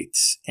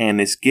floodgates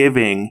and is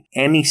giving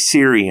any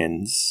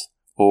Syrians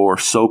or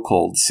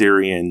so-called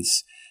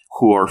Syrians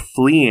who are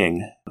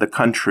fleeing the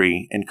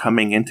country and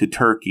coming into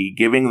Turkey,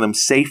 giving them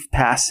safe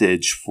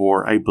passage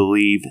for, I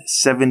believe,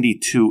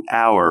 72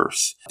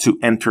 hours to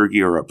enter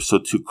Europe. So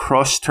to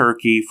cross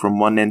Turkey from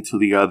one end to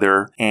the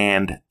other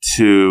and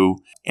to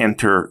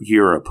enter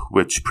Europe,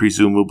 which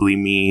presumably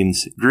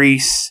means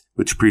Greece,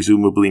 which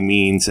presumably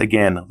means,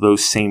 again,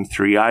 those same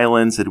three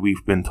islands that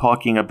we've been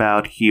talking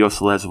about, Chios,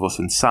 Lesbos,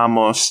 and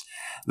Samos.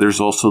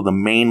 There's also the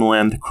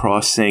mainland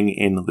crossing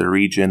in the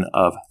region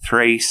of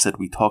Thrace that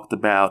we talked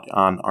about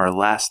on our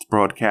last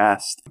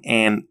broadcast.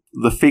 And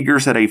the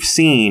figures that I've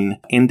seen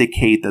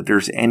indicate that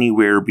there's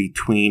anywhere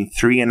between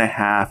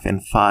 3.5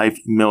 and 5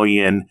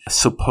 million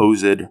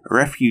supposed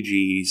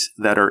refugees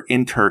that are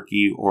in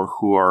Turkey or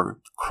who are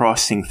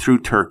crossing through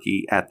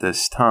Turkey at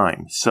this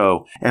time.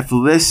 So if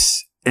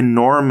this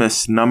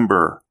enormous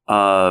number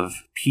of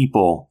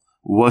people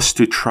was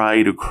to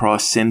try to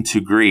cross into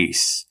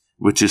Greece,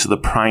 which is the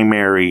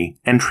primary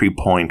entry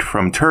point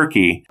from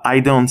Turkey, I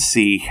don't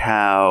see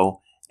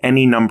how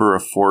any number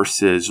of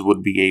forces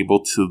would be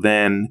able to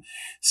then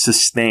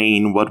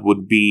sustain what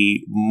would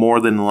be more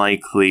than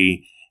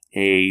likely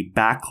a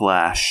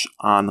backlash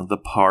on the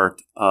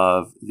part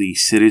of the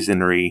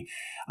citizenry.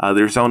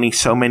 There's only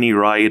so many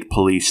riot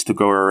police to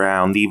go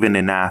around, even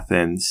in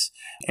Athens,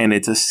 and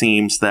it just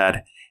seems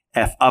that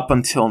if up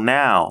until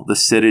now the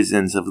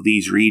citizens of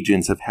these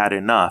regions have had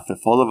enough, if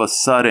all of a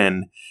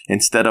sudden,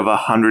 instead of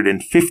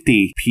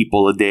 150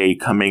 people a day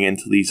coming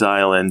into these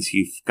islands,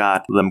 you've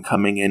got them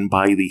coming in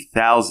by the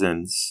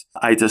thousands,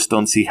 I just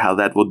don't see how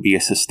that would be a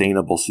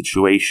sustainable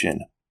situation.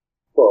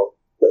 Well,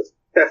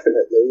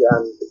 definitely,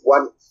 and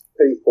once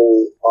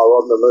people are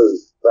on the move,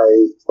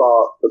 they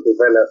start to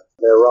develop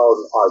their own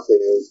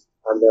ideas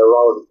and their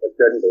own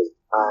agendas,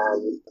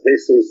 and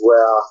this is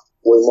where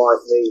we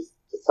might need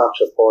to touch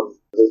upon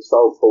the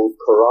so-called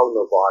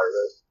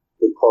coronavirus,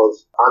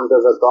 because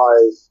under the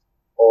guise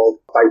of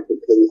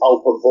basically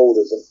open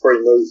borders and free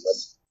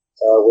movement,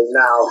 we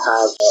now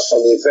have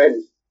an event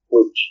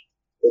which,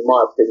 in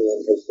my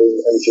opinion, has been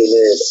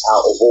engineered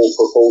out of all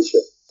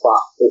proportion,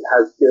 but it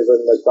has given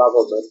the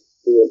government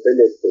the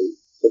ability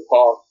to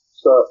pass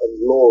certain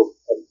laws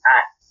and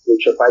acts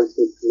which are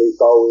basically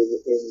going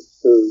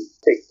into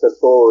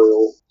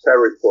dictatorial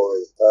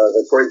territory.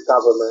 The Greek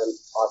government,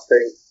 I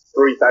think,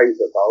 3 days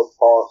ago,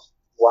 passed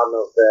one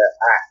of their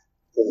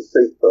acts in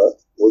secret,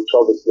 which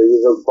obviously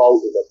isn't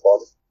voted upon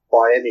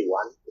by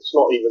anyone. It's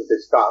not even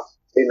discussed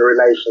in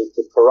relation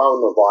to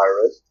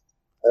coronavirus.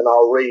 And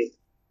I'll read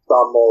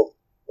some of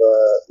the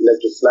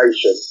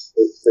legislation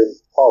that's been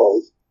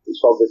proposed.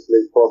 It's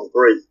obviously from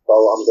Greek, so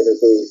I'm going to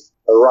do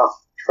a rough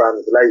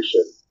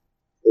translation.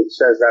 It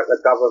says that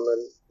the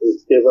government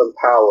is given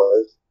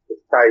powers to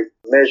take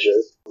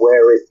measures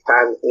where it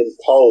can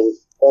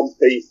impose on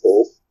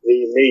people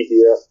the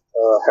immediate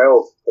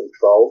health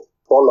control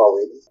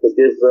following, to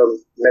give them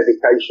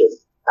medication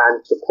and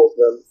to put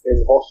them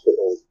in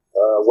hospitals,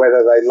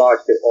 whether they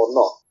like it or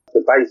not, to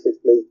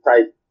basically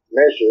take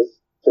measures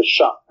to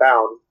shut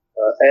down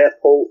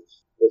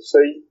airports, the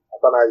sea. I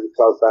don't know how you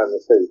close down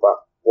the sea, but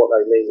what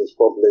they mean is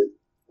probably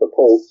the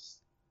ports,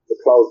 to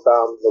close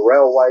down the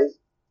railways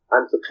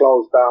and to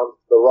close down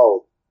the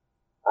roads,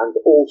 and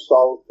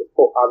also to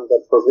put under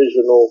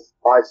provisional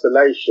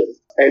isolation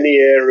any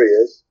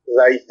areas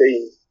they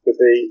deem to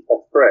be a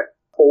threat.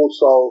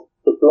 Also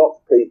to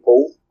block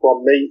people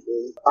from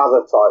meeting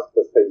other types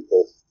of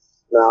people.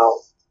 Now,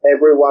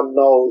 everyone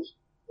knows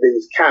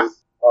these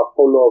camps are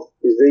full of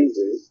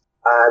diseases,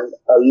 and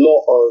a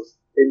lot of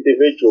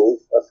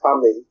individuals are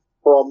coming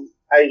from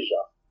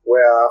Asia,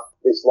 where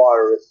this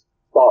virus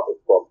started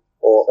from,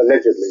 or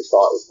allegedly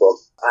started from.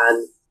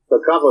 And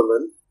the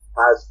government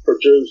has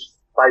produced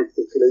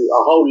basically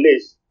a whole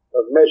list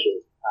of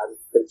measures, and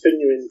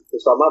continuing to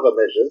some other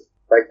measures.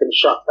 They can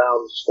shut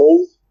down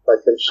schools,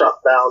 they can shut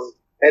down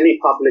any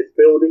public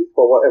building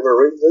for whatever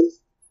reason,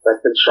 they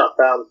can shut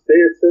down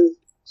theatres,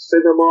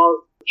 cinemas,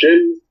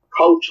 gyms,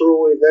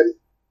 cultural events.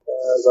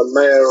 The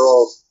mayor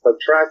of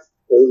Patras,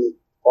 who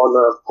on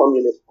a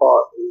Communist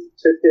Party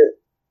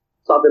ticket,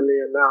 suddenly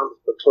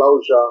announced the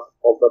closure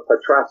of the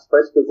Patras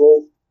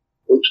Festival,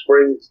 which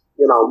brings,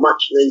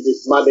 much needed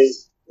money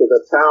to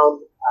the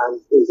town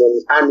and is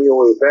an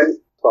annual event.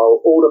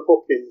 So all the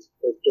bookings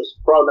have just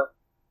thrown up.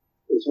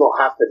 It's not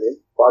happening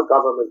by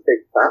government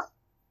diktat.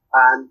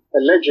 And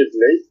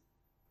allegedly,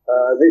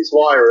 this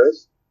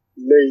virus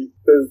leads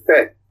to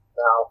death.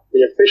 Now,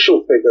 the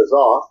official figures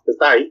are, to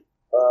date,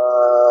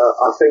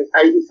 I think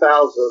 80,000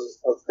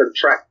 have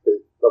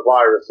contracted the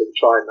virus in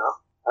China,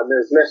 and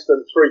there's less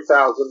than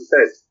 3,000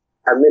 dead.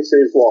 And this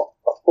is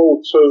a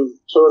full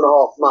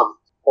 2.5 months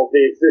of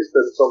the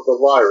existence of the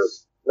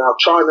virus. Now,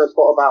 China's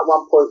got about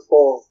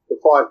 1.4 to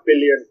 5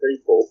 billion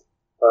people.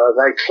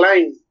 They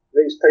claim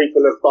these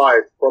people have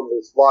died from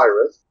this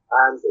virus.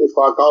 And if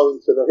I go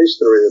into the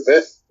history of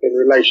it in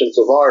relation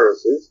to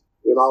viruses,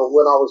 when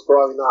I was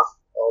growing up,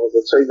 I was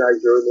a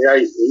teenager in the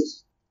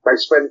 80s, they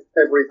spent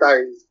every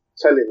day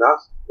telling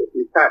us if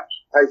you catch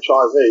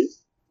HIV,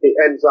 it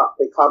ends up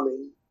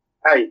becoming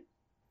AIDS.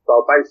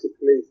 So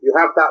basically, if you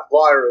have that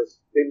virus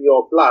in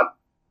your blood,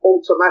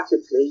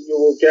 automatically you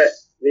will get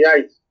the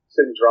AIDS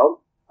syndrome.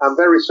 And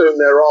very soon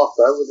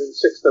thereafter, within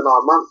 6 to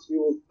 9 months,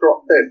 you will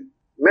drop dead.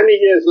 Many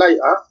years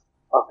later,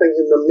 I think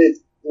in the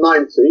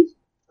mid-90s,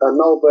 a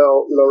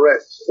Nobel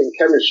laureate in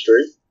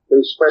chemistry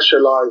who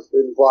specialized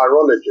in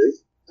virology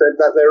said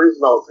that there is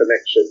no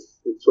connection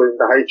between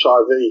the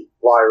HIV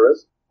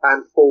virus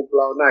and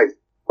full-blown AIDS.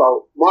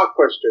 So my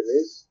question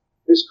is,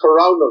 this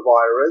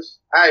coronavirus,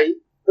 A,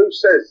 who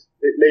says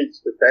it leads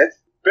to death?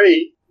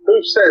 B,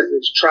 who says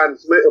it's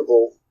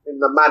transmittable in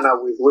the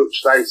manner with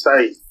which they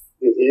say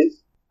it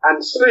is?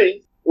 And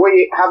C,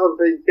 we haven't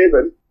been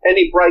given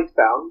any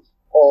breakdowns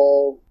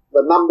of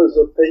the numbers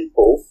of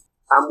people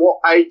and what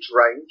age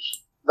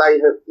range they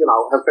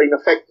have been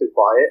affected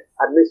by it,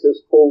 and this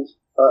has caused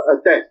a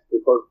death,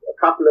 because a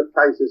couple of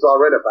cases I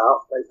read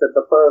about, they said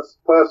the first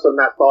person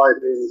that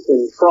died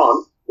in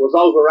France was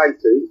over 80,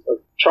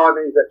 of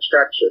Chinese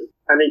extraction,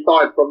 and he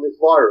died from this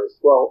virus.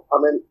 Well,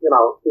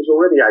 he's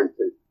already 80.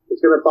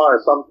 He's going to die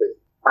of something.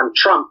 And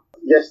Trump,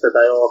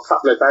 yesterday or a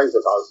couple of days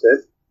ago,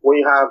 said,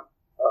 we have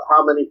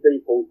how many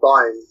people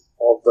dying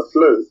of the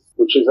flu,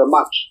 which is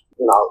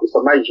it's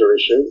a major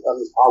issue. And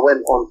I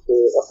went on to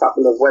a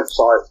couple of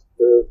websites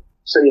to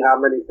see how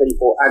many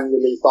people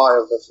annually die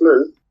of the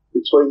flu,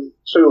 between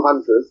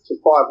 200 to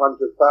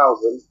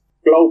 500,000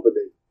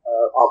 globally.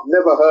 I've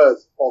never heard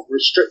of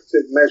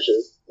restrictive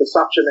measures to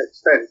such an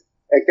extent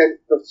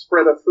against the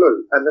spread of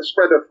flu. And the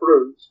spread of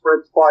flu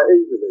spreads quite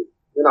easily.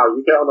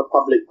 You get on a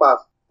public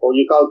bus or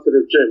you go to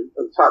the gym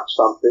and touch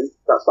something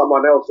that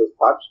someone else has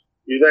touched.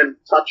 You then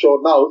touch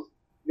your nose,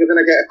 you're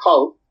going to get a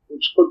cold,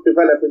 which could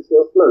develop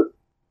into a flu.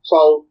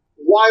 So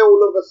why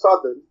all of a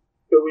sudden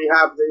do we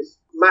have this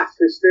mass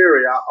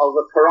hysteria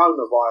over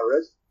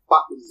coronavirus,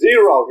 but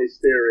zero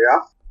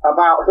hysteria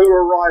about who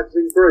arrives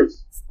in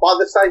Greece by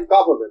the same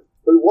government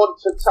who want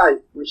to take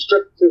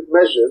restrictive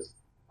measures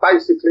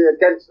basically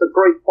against the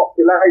Greek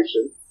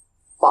population?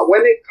 But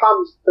when it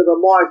comes to the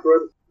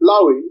migrants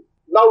flowing,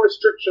 no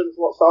restrictions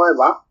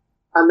whatsoever,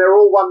 and they're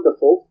all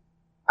wonderful,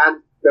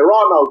 and there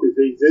are no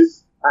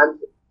diseases, and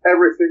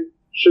everything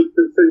should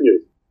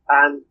continue.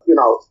 And,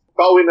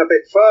 going a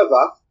bit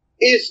further,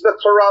 is the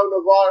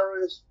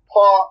coronavirus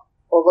part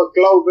of a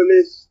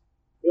globalist,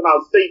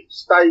 deep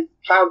state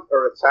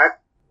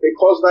counterattack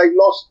because they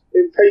lost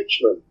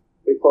impeachment?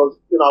 Because,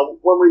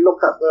 when we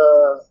look at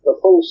the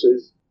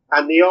forces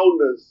and the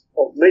owners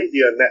of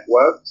media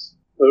networks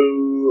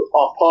who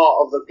are part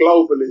of the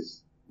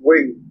globalist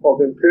wing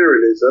of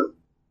imperialism,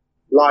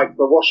 like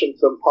the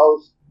Washington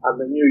Post, and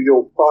the New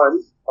York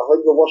Times. I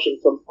think the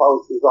Washington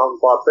Post is owned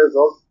by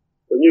Bezos.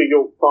 The New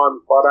York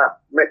Times by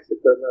that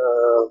Mexican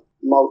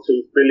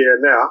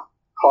multi-billionaire,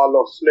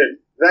 Carlos Slim.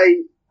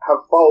 They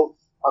have both,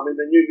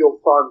 the New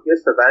York Times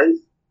yesterday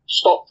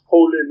stopped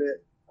calling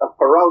it a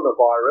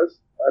coronavirus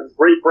and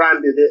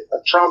rebranded it a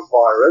Trump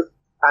virus.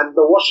 And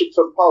the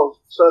Washington Post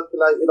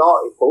circulated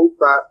articles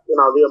that,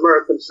 the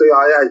American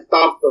CIA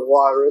dumped the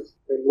virus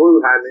in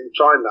Wuhan in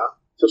China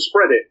to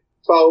spread it.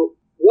 So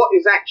what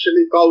is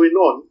actually going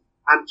on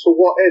and to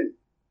what end?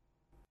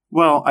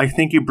 Well, I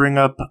think you bring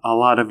up a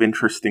lot of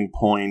interesting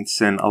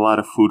points and a lot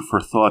of food for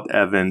thought,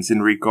 Evans,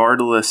 and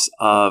regardless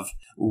of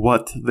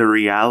what the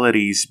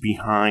realities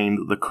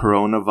behind the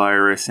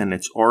coronavirus and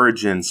its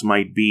origins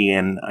might be,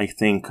 and I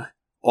think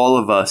all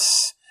of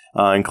us,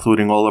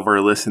 including all of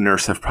our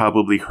listeners, have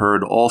probably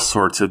heard all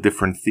sorts of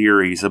different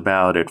theories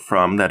about it,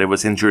 from that it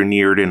was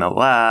engineered in a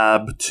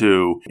lab,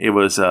 to it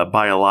was a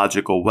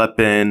biological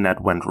weapon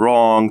that went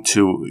wrong,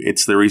 to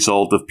it's the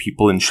result of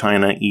people in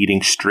China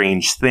eating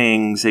strange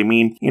things.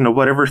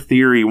 Whatever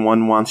theory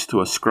one wants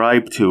to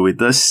ascribe to, it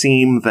does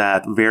seem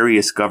that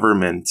various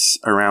governments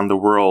around the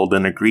world,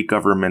 and the Greek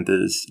government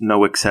is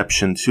no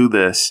exception to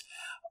this,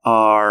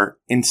 are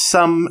in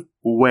some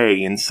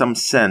way, in some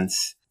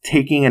sense,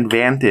 taking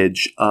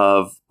advantage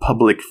of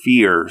public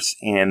fears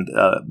and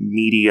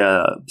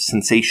media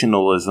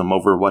sensationalism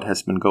over what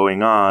has been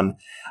going on,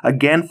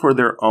 again for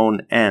their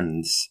own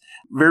ends.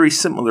 Very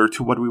similar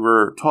to what we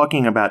were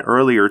talking about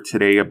earlier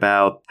today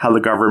about how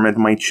the government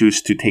might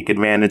choose to take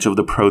advantage of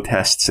the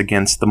protests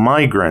against the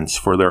migrants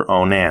for their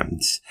own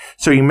ends.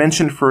 So you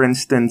mentioned, for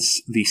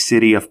instance, the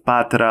city of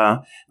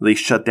Patra. They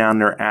shut down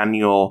their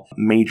annual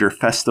major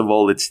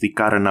festival. It's the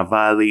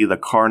Carnavali, the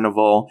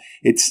carnival.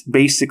 It's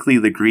basically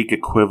the Greek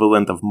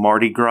equivalent of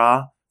Mardi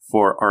Gras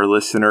for our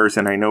listeners,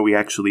 and I know we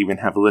actually even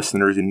have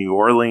listeners in New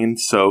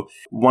Orleans, so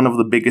one of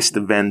the biggest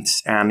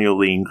events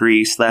annually in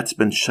Greece, that's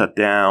been shut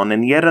down.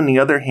 And yet on the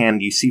other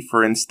hand, you see,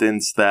 for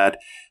instance, that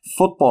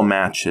football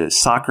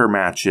matches, soccer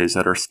matches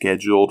that are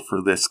scheduled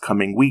for this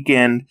coming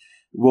weekend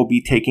will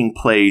be taking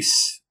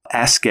place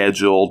as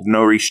scheduled,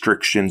 no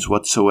restrictions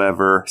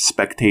whatsoever.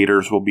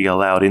 Spectators will be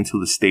allowed into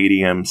the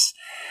stadiums.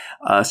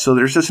 So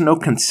there's just no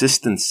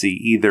consistency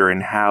either in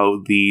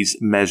how these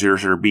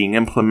measures are being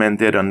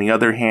implemented. On the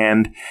other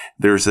hand,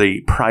 there's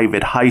a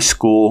private high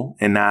school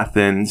in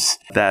Athens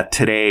that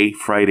today,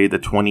 Friday the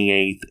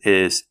 28th,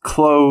 is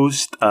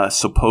closed,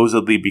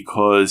 supposedly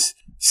because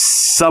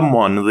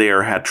someone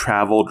there had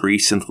traveled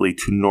recently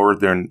to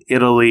northern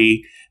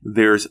Italy.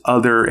 There's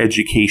other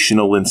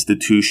educational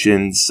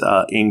institutions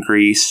in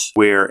Greece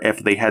where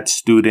if they had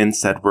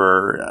students that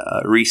were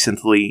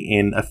recently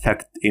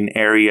in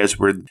areas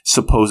where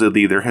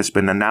supposedly there has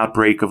been an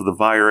outbreak of the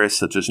virus,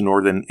 such as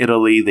northern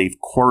Italy, they've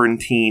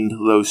quarantined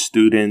those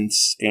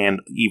students and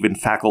even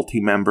faculty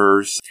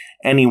members.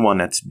 Anyone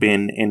that's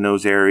been in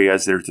those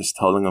areas, they're just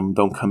telling them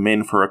don't come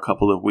in for a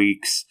couple of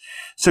weeks.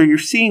 So you're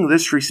seeing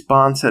this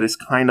response that is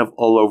kind of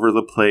all over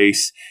the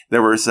place.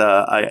 There was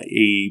a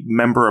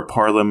member of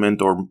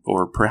parliament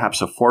or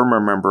perhaps a former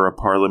member of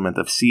parliament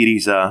of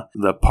Syriza,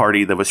 the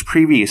party that was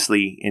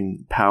previously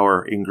in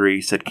power in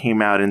Greece, that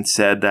came out and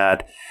said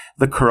that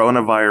the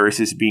coronavirus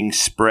is being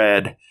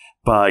spread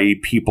by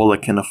people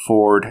that can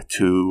afford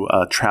to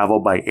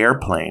travel by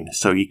airplane.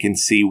 So you can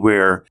see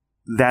where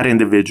that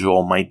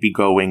individual might be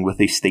going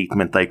with a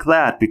statement like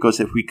that,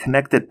 because if we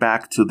connect it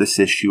back to this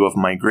issue of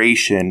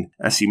migration,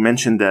 as you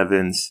mentioned,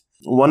 Evans,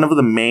 one of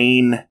the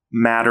main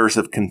matters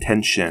of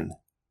contention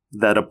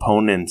that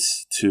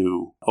opponents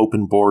to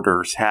open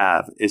borders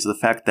have is the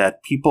fact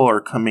that people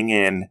are coming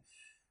in,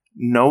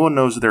 no one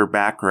knows their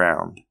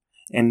background,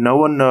 and no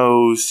one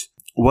knows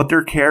what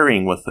they're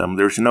carrying with them.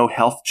 There's no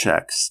health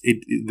checks.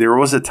 There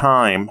was a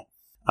time,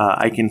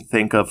 I can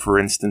think of, for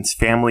instance,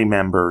 family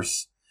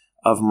members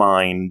of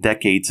mine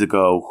decades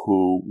ago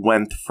who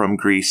went from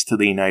Greece to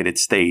the United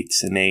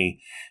States, and they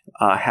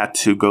had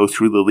to go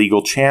through the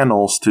legal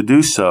channels to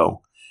do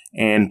so.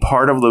 And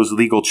part of those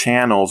legal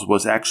channels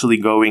was actually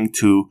going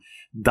to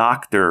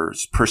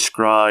doctors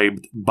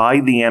prescribed by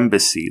the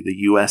embassy, the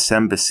U.S.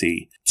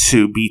 Embassy,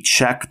 to be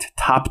checked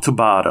top to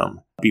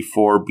bottom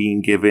before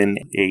being given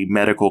a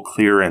medical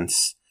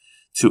clearance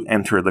to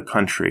enter the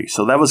country.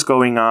 So that was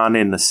going on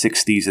in the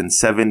 60s and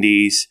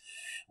 70s.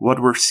 What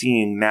we're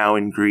seeing now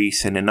in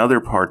Greece and in other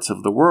parts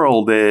of the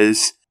world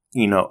is,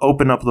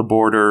 open up the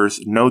borders,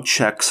 no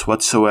checks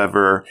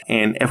whatsoever.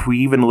 And if we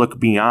even look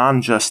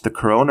beyond just the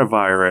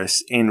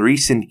coronavirus, in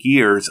recent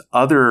years,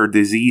 other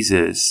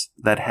diseases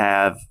that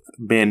have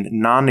been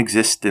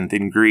non-existent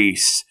in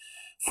Greece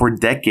for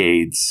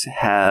decades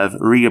have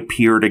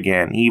reappeared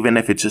again. Even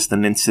if it's just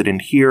an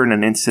incident here and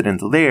an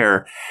incident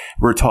there,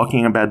 we're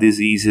talking about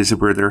diseases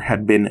where there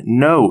had been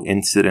no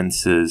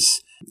incidences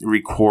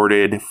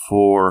recorded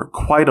for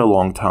quite a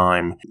long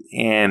time,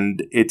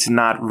 and it's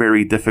not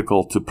very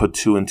difficult to put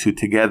two and two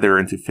together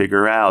and to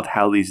figure out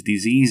how these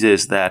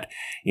diseases that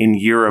in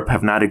Europe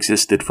have not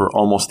existed for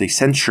almost a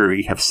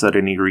century have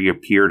suddenly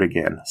reappeared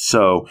again.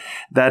 So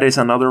that is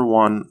another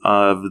one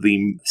of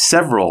the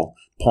several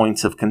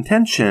points of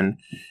contention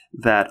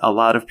that a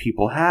lot of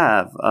people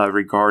have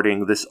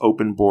regarding this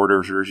open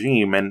borders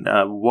regime. And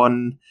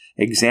one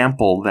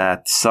example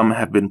that some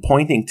have been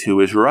pointing to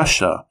is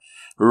Russia.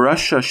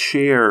 Russia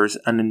shares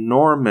an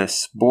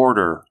enormous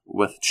border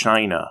with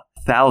China,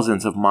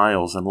 thousands of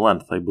miles in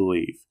length, I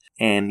believe.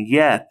 And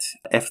yet,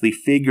 if the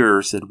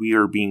figures that we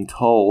are being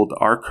told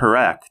are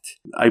correct,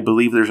 I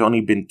believe there's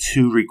only been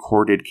 2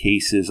 recorded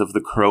cases of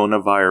the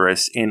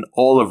coronavirus in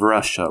all of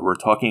Russia. We're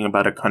talking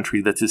about a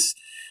country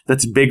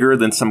that's bigger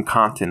than some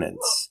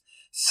continents.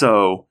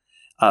 So,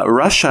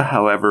 Russia,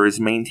 however, is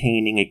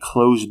maintaining a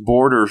closed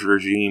borders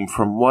regime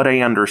from what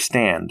I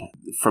understand,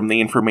 from the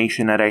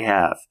information that I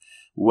have,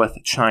 with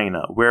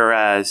China,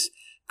 whereas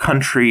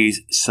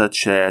countries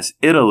such as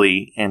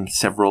Italy and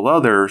several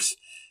others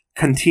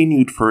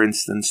continued, for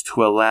instance,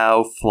 to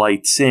allow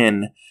flights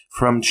in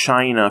from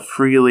China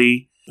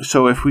freely.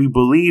 So if we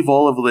believe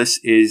all of this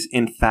is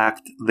in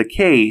fact the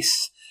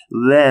case,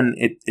 then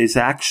it is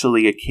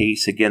actually a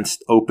case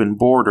against open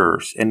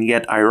borders. And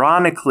yet,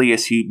 ironically,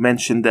 as you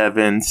mentioned,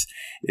 Evans,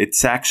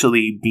 it's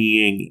actually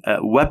being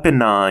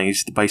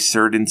weaponized by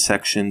certain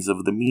sections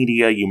of the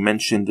media. You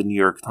mentioned the New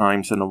York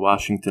Times and the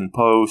Washington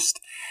Post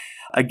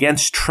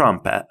against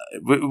Trump,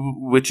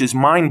 which is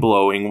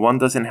mind-blowing. One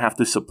doesn't have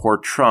to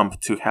support Trump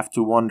to have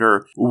to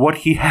wonder what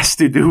he has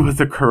to do with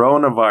the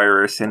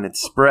coronavirus and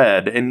its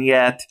spread. And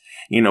yet,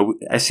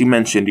 as you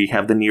mentioned, you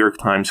have the New York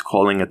Times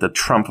calling it the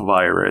Trump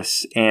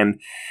virus. And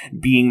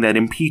being that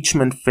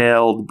impeachment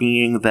failed,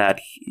 being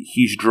that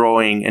he's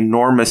drawing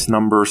enormous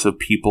numbers of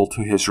people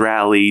to his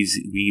rallies,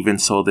 we even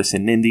saw this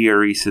in India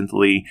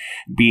recently,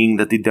 being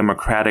that the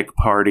Democratic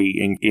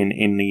Party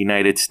in the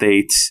United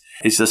States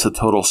is just a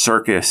total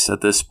circus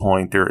at this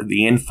point.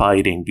 The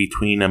infighting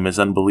between them is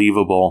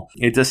unbelievable.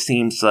 It just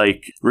seems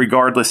like,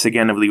 regardless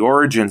again of the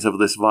origins of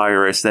this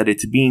virus, that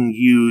it's being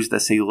used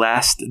as a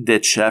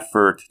last-ditch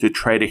effort to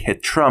try to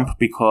hit Trump,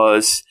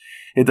 because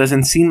it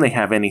doesn't seem they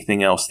have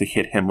anything else to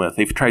hit him with.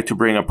 They've tried to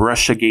bring up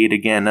Russiagate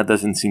again. That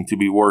doesn't seem to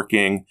be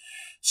working.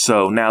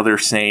 So now they're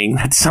saying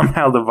that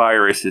somehow the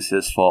virus is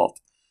his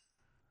fault.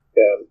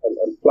 Yeah,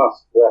 and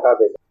plus we're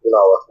having,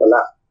 a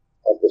collapse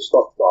of the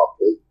stock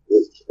market,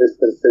 which, if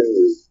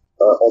continues,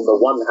 on the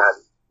one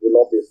hand,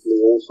 will obviously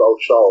also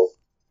show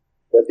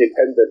the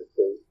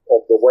dependency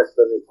of the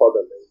Western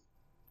economy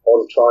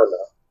on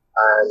China,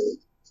 and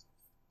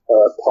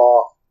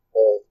part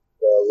of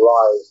the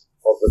rise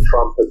of the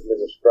Trump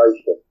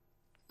administration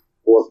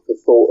was to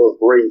sort of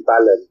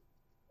rebalance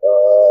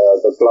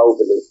the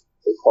globalist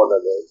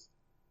economy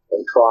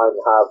and try and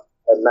have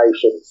a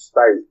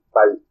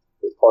nation-state-based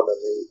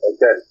economy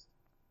again.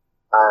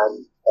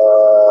 And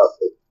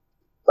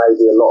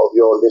maybe a lot of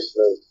your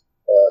listeners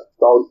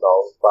don't know,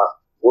 but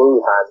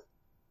Wuhan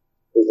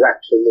is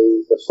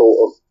actually the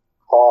sort of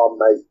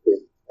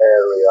car-making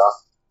area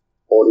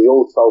or the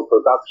auto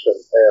production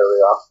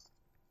area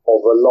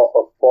of a lot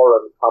of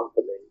foreign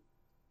companies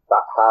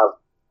that have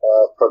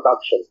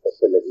production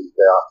facilities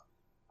there.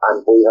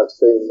 And we have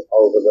seen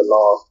over the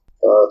last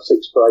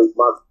 6 to 8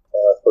 months,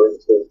 for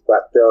instance,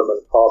 that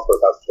German car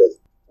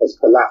production has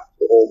collapsed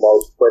to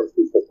almost 20%,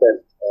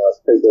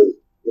 figures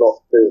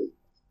not seen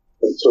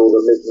until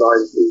the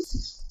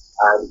mid-90s.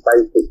 And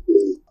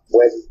basically,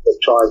 when the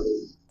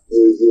Chinese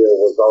New Year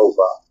was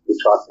over, which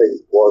I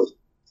think was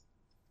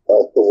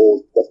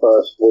towards the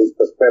first week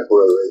of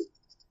February,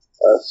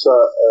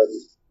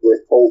 certain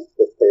reports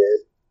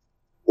appeared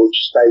which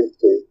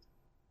stated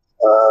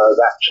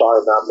that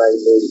China may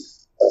need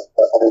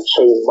a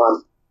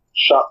 2-month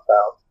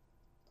shutdown,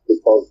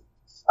 because,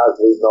 as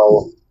we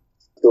know,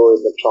 during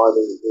the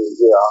Chinese New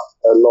Year,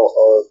 a lot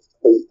of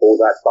people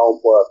that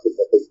don't work in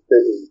the big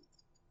cities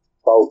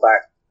go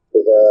back to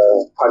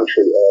the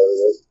country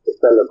areas to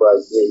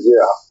celebrate New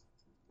Year,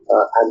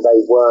 and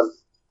they weren't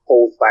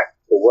called back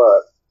to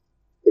work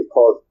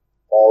because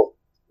of,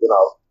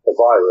 the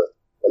virus,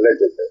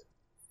 allegedly.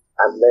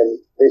 And then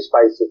this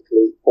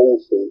basically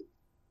forces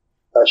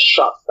a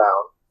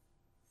shutdown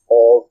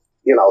of,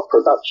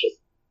 production.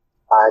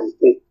 And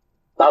it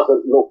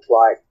doesn't look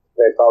like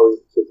they're going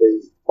to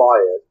be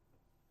fired.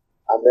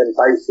 And then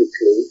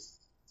basically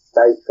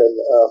they can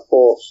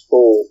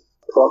forestall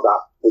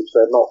product which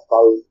they're not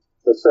going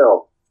to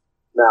sell.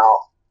 Now,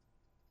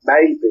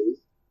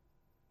 maybe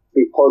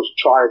because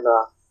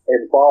China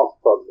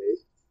embarked on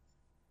this,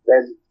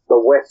 then the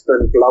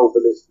Western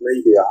globalist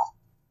media,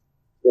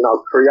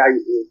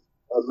 created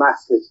a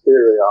mass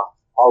hysteria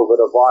over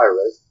the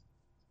virus.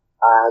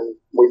 And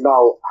we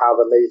know how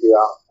the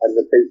media and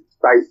the deep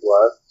state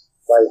works.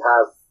 They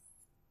have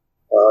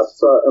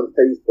certain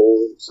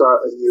people in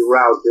certain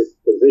neuralgic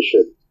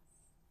positions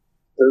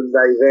whom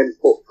they then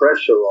put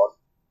pressure on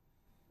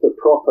to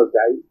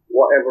propagate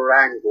whatever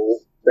angle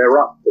they're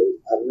up to.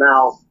 And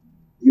now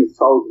you've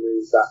told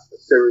me that the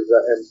Syriza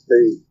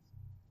MC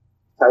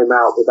came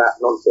out with that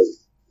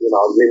nonsense,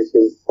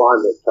 linking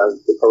climate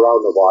change to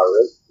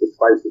coronavirus, which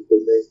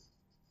basically means,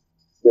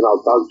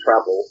 don't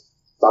travel,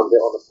 don't get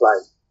on a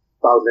plane,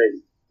 don't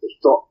eat,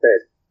 just drop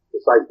dead to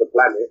save the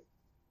planet.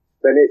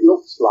 Then it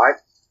looks like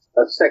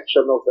a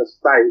section of the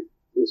state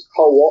is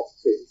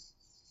co-opting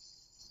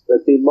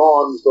the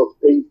demands of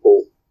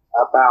people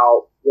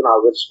about,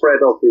 the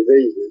spread of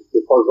diseases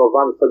because of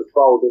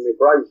uncontrolled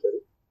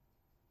immigration.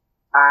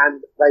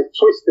 And they've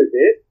twisted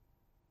it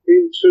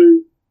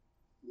into,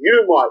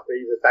 you might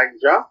be the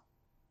danger,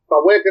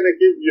 but we're going to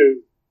give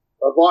you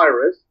a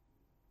virus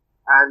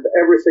and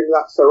everything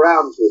that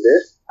surrounds with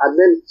it, and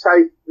then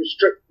take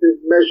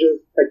restrictive measures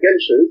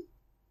against you,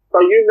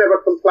 so you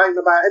never complain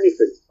about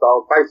anything.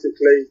 So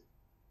basically,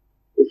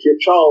 if your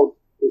child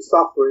is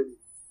suffering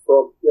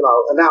from,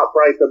 an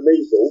outbreak of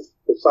measles,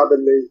 because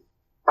suddenly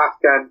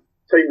Afghan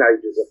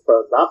teenagers have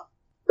turned up,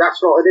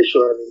 that's not an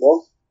issue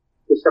anymore.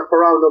 It's the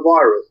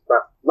coronavirus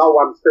that no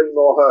one's seen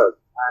or heard.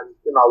 And,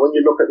 when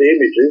you look at the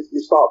images, you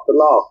start to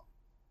laugh.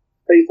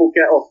 People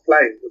get off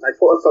planes and they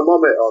put a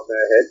thermometer on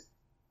their head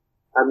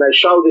and they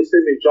show this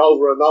image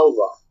over and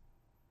over.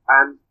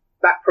 And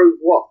that proves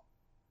what?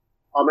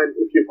 I mean,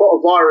 if you've got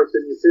a virus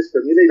in your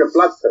system, you need a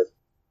blood test.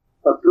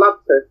 A blood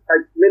test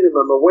takes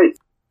minimum a week.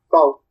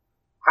 So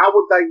how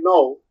would they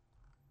know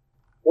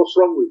what's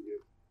wrong with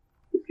you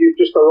if you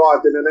just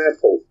arrived in an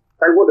airport?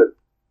 They wouldn't.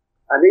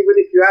 And even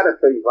if you had a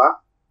fever,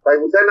 they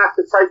would then have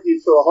to take you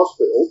to a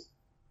hospital,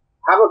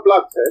 have a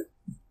blood test,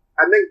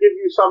 and then give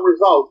you some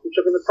results, which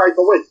are going to take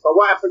a week. So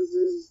what happens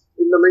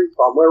in the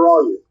meantime? Where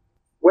are you?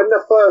 When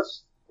the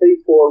first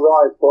people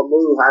arrived from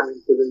Wuhan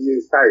into the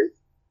UK,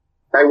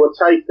 they were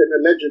taken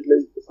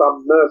allegedly to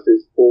some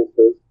nurses'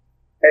 quarters,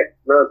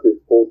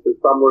 ex-nurses' quarters,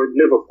 somewhere in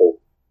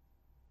Liverpool.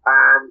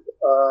 And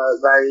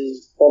they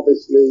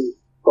obviously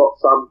got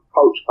some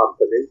coach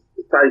company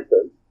to take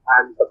them,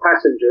 and the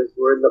passengers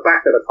were in the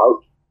back of the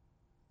coach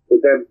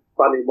with them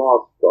funny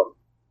masks on.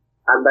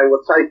 And they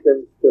were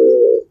taken to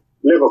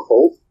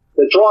Liverpool.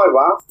 The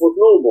driver was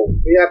normal.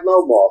 He had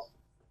no mask.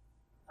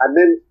 And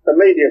then the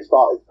media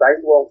started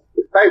saying, well,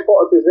 if they've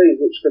got a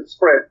disease which can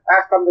spread,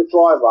 how come the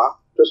driver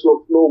just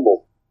looks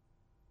normal?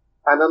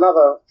 And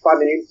another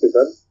funny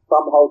incident,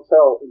 some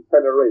hotel in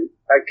Tenerife,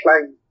 they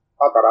claim,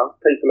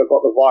 people have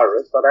got the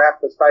virus, so they have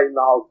to stay in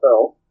the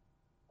hotel,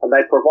 and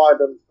they provide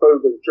them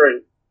food and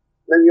drink.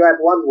 Then you had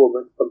one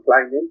woman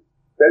complaining,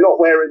 they're not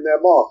wearing their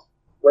mask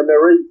when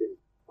they're eating.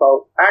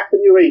 So how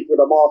can you eat with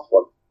a mask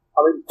on? I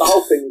mean, the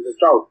whole thing is a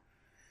joke.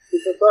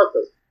 It's a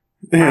circus.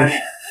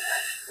 And,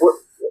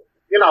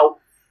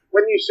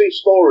 when you see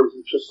stories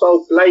which are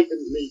so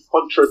blatantly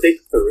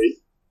contradictory,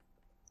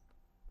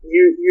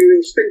 you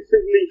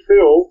instinctively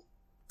feel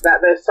that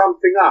there's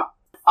something up.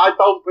 I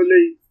don't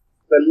believe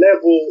the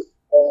level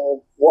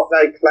of what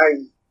they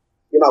claim,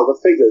 the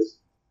figures,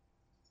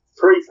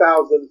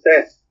 3,000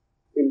 deaths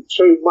in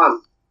 2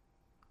 months.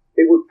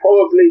 It would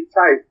probably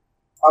take,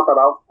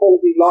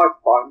 40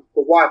 lifetimes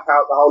to wipe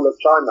out the whole of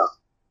China.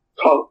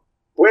 So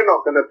we're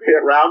not going to be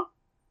around,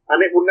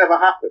 and it will never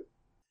happen.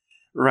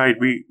 Right.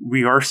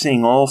 We are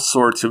seeing all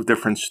sorts of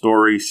different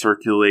stories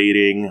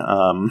circulating.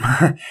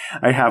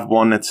 I have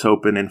one that's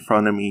open in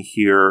front of me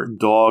here.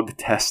 Dog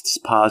tests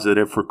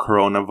positive for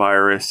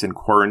coronavirus and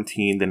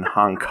quarantined in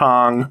Hong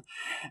Kong.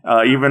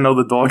 Even though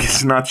the dog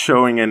is not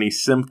showing any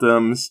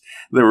symptoms.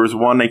 There was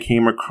one I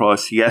came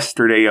across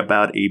yesterday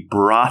about a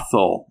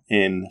brothel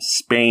in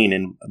Spain,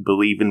 and I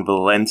believe in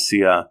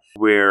Valencia,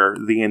 where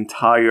the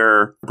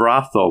entire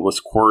brothel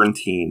was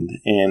quarantined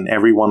and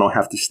everyone will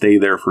have to stay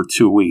there for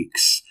 2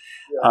 weeks.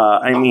 Yeah.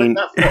 I mean,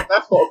 that's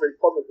not a big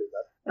problem.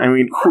 I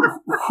mean,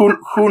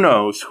 who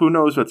knows? Who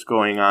knows what's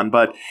going on?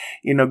 But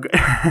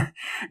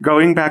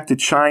going back to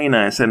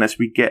China, and as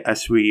we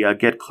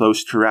get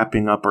close to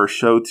wrapping up our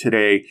show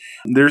today,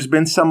 there's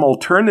been some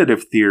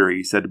alternative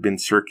theories that have been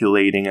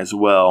circulating as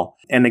well.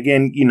 And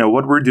again,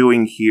 what we're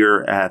doing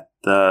here at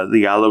the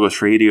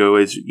Dialogos Radio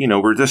is,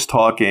 we're just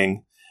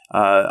talking.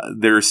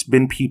 There's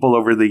been people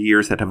over the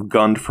years that have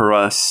gunned for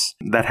us,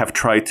 that have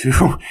tried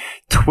to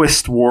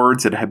twist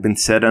words that have been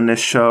said on this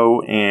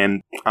show,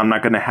 and I'm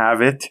not going to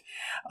have it.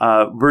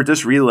 We're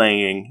just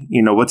relaying,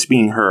 what's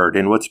being heard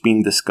and what's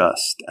being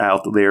discussed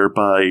out there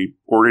by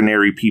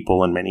ordinary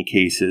people in many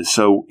cases.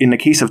 So in the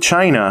case of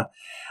China,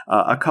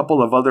 a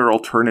couple of other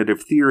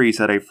alternative theories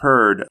that I've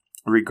heard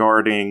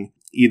regarding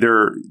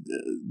either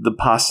the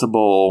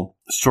possible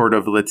sort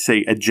of, let's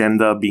say,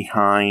 agenda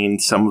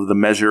behind some of the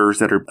measures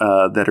that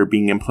are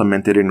being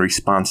implemented in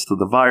response to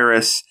the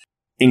virus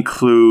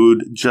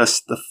include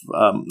just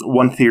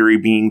one theory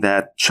being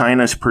that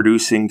China's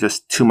producing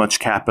just too much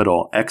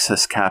capital,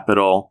 excess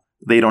capital.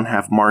 They don't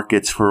have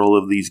markets for all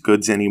of these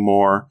goods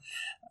anymore.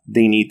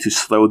 They need to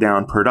slow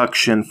down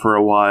production for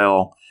a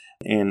while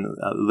and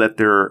let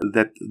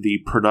the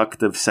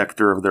productive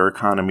sector of their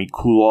economy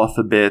cool off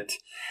a bit.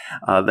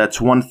 That's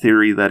one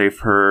theory that I've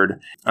heard.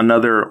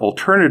 Another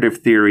alternative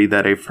theory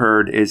that I've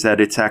heard is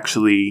that it's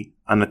actually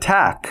an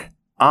attack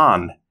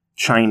on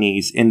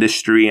Chinese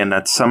industry, and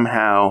that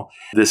somehow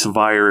this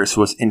virus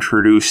was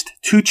introduced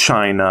to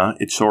China.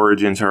 Its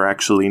origins are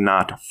actually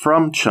not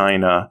from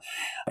China,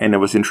 and it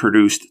was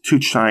introduced to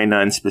China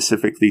and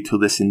specifically to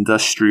this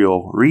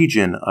industrial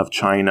region of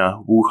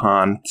China,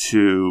 Wuhan,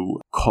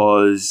 to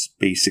cause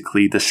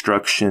basically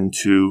destruction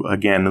to,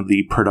 again,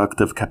 the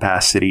productive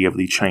capacity of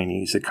the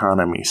Chinese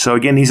economy. So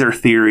again, these are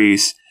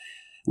theories.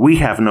 We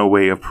have no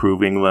way of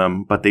proving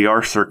them, but they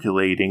are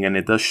circulating, and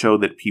it does show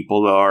that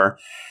people are,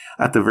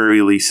 at the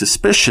very least,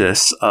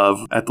 suspicious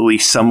of at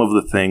least some of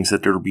the things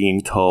that they're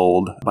being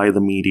told by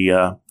the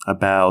media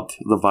about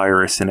the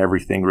virus and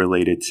everything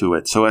related to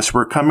it. So as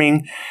we're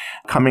coming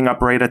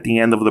up right at the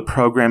end of the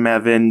program,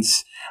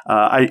 Evans,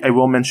 I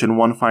will mention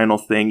one final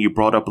thing. You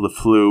brought up the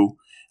flu.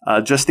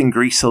 Just in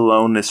Greece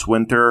alone this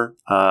winter,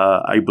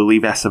 I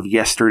believe as of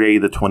yesterday,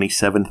 the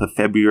 27th of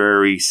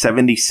February,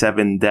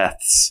 77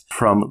 deaths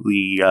from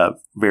the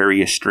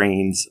various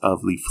strains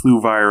of the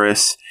flu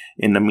virus.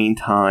 In the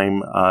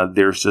meantime,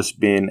 there's just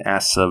been,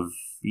 as of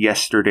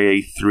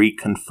yesterday, 3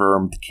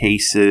 confirmed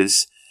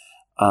cases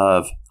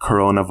of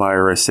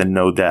coronavirus and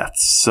no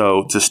deaths.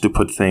 So just to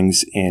put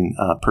things in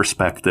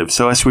perspective.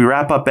 So as we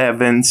wrap up,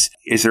 Evans,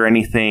 is there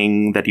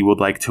anything that you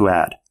would like to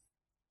add?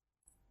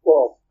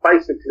 Well,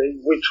 basically,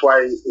 which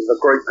way is the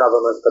Greek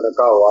government going to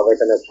go? Are they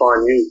going to try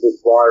and use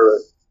this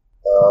virus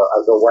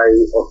as a way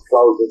of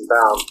closing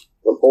down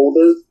the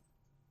borders?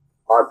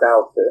 I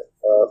doubt it.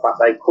 But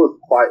they could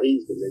quite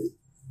easily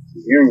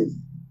use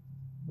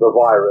the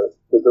virus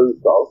to do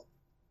so.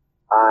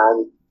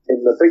 And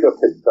in the bigger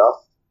picture,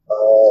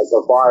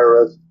 the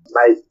virus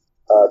makes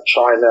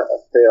China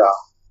appear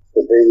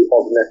to be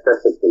of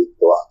necessity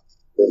to us.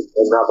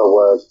 In other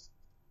words,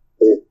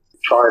 if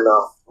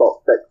China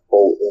stops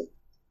exporting,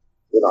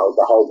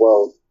 the whole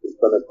world is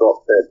going to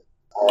drop dead.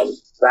 And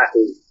that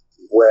is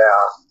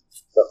where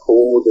the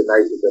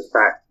coordinated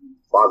attack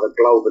by the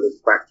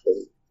globalist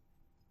faction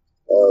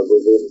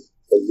within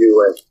the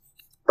US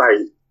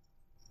state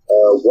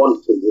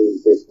want to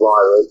use this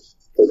virus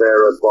to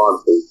their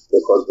advantage.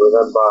 Because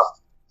remember,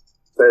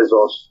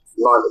 Bezos,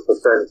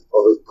 90%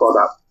 of his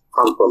products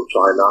come from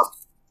China.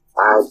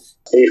 And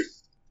if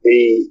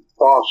he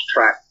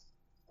fast-tracks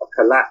a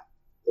collapse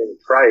in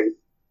trade,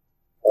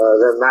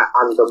 then that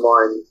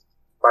undermines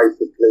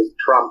basically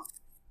Trump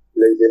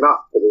leading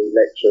up to the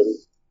election,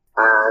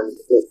 and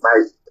it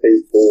makes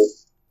people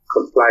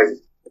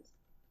complain,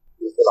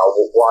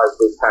 why is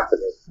this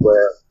happening?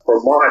 Where,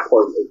 from my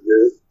point of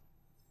view,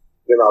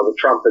 the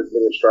Trump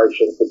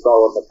administration could go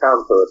on the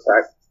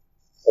counter-attack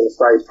and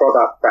say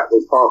products that we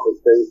can't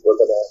receive, we're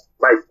going to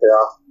make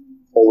here,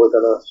 or we're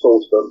going to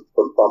source them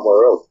from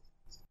somewhere else.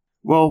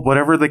 Well,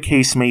 whatever the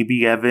case may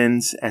be,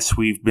 Evans, as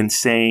we've been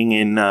saying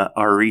in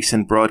our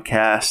recent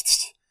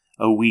broadcasts,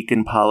 a week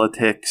in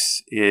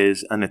politics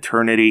is an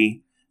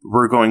eternity.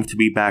 We're going to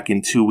be back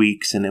in 2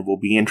 weeks, and it will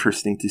be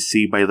interesting to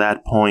see by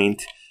that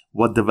point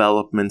what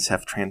developments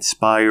have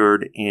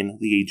transpired in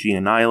the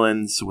Aegean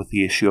Islands with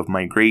the issue of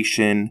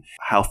migration,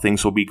 how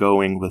things will be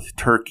going with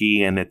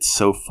Turkey and its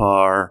so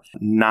far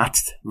not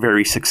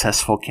very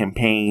successful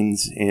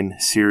campaigns in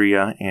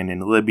Syria and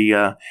in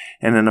Libya,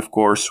 and then, of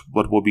course,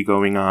 what will be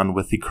going on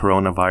with the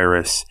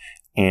coronavirus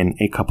in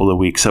a couple of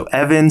weeks. So,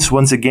 Evans,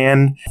 once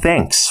again,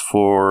 thanks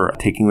for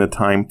taking the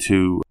time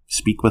to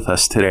speak with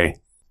us today.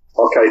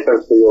 Okay,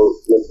 thanks for your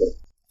listening.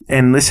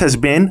 And this has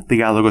been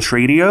Dialogos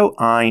Radio.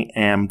 I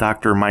am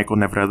Dr. Michael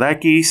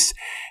Nevradakis.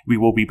 We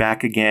will be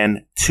back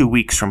again 2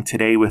 weeks from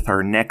today with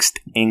our next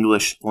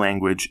English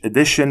language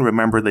edition.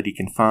 Remember that you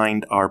can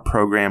find our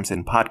programs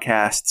and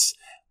podcasts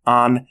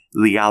on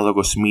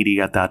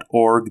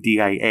dialogosmedia.org,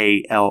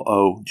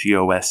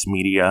 dialogos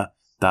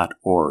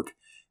media.org.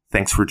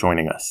 Thanks for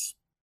joining us.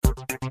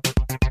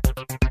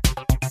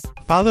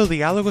 Follow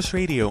Dialogos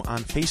Radio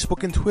on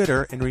Facebook and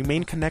Twitter and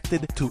remain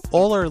connected to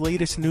all our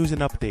latest news and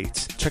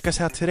updates. Check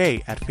us out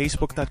today at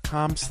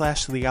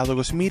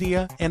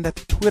facebook.com/dialogosmedia and at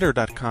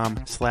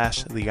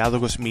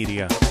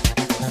twitter.com/dialogosmedia.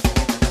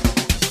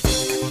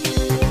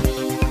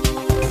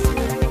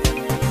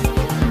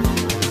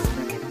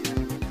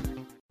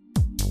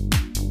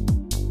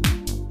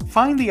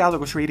 Find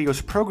Dialogos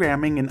Radio's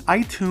programming in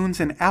iTunes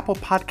and Apple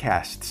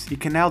Podcasts. You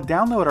can now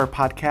download our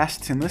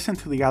podcasts and listen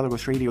to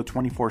Dialogos Radio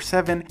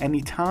 24/7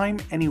 anytime,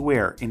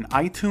 anywhere in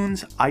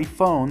iTunes,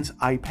 iPhones,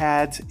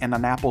 iPads, and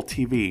on Apple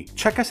TV.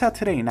 Check us out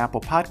today in Apple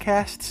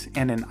Podcasts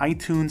and in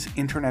iTunes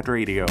Internet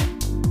Radio.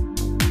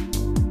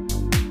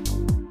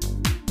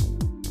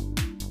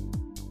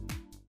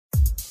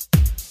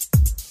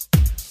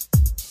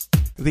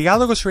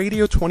 Dialogos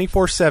Radio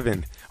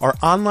 24/7, our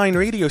online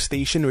radio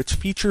station which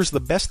features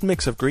the best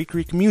mix of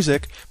Greek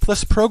music,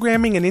 plus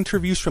programming and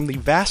interviews from the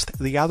vast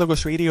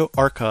Dialogos Radio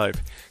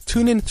archive.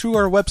 Tune in through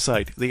our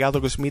website,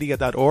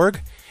 dialogosmedia.org,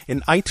 in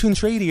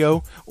iTunes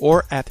Radio,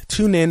 or at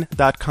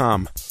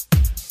tunein.com.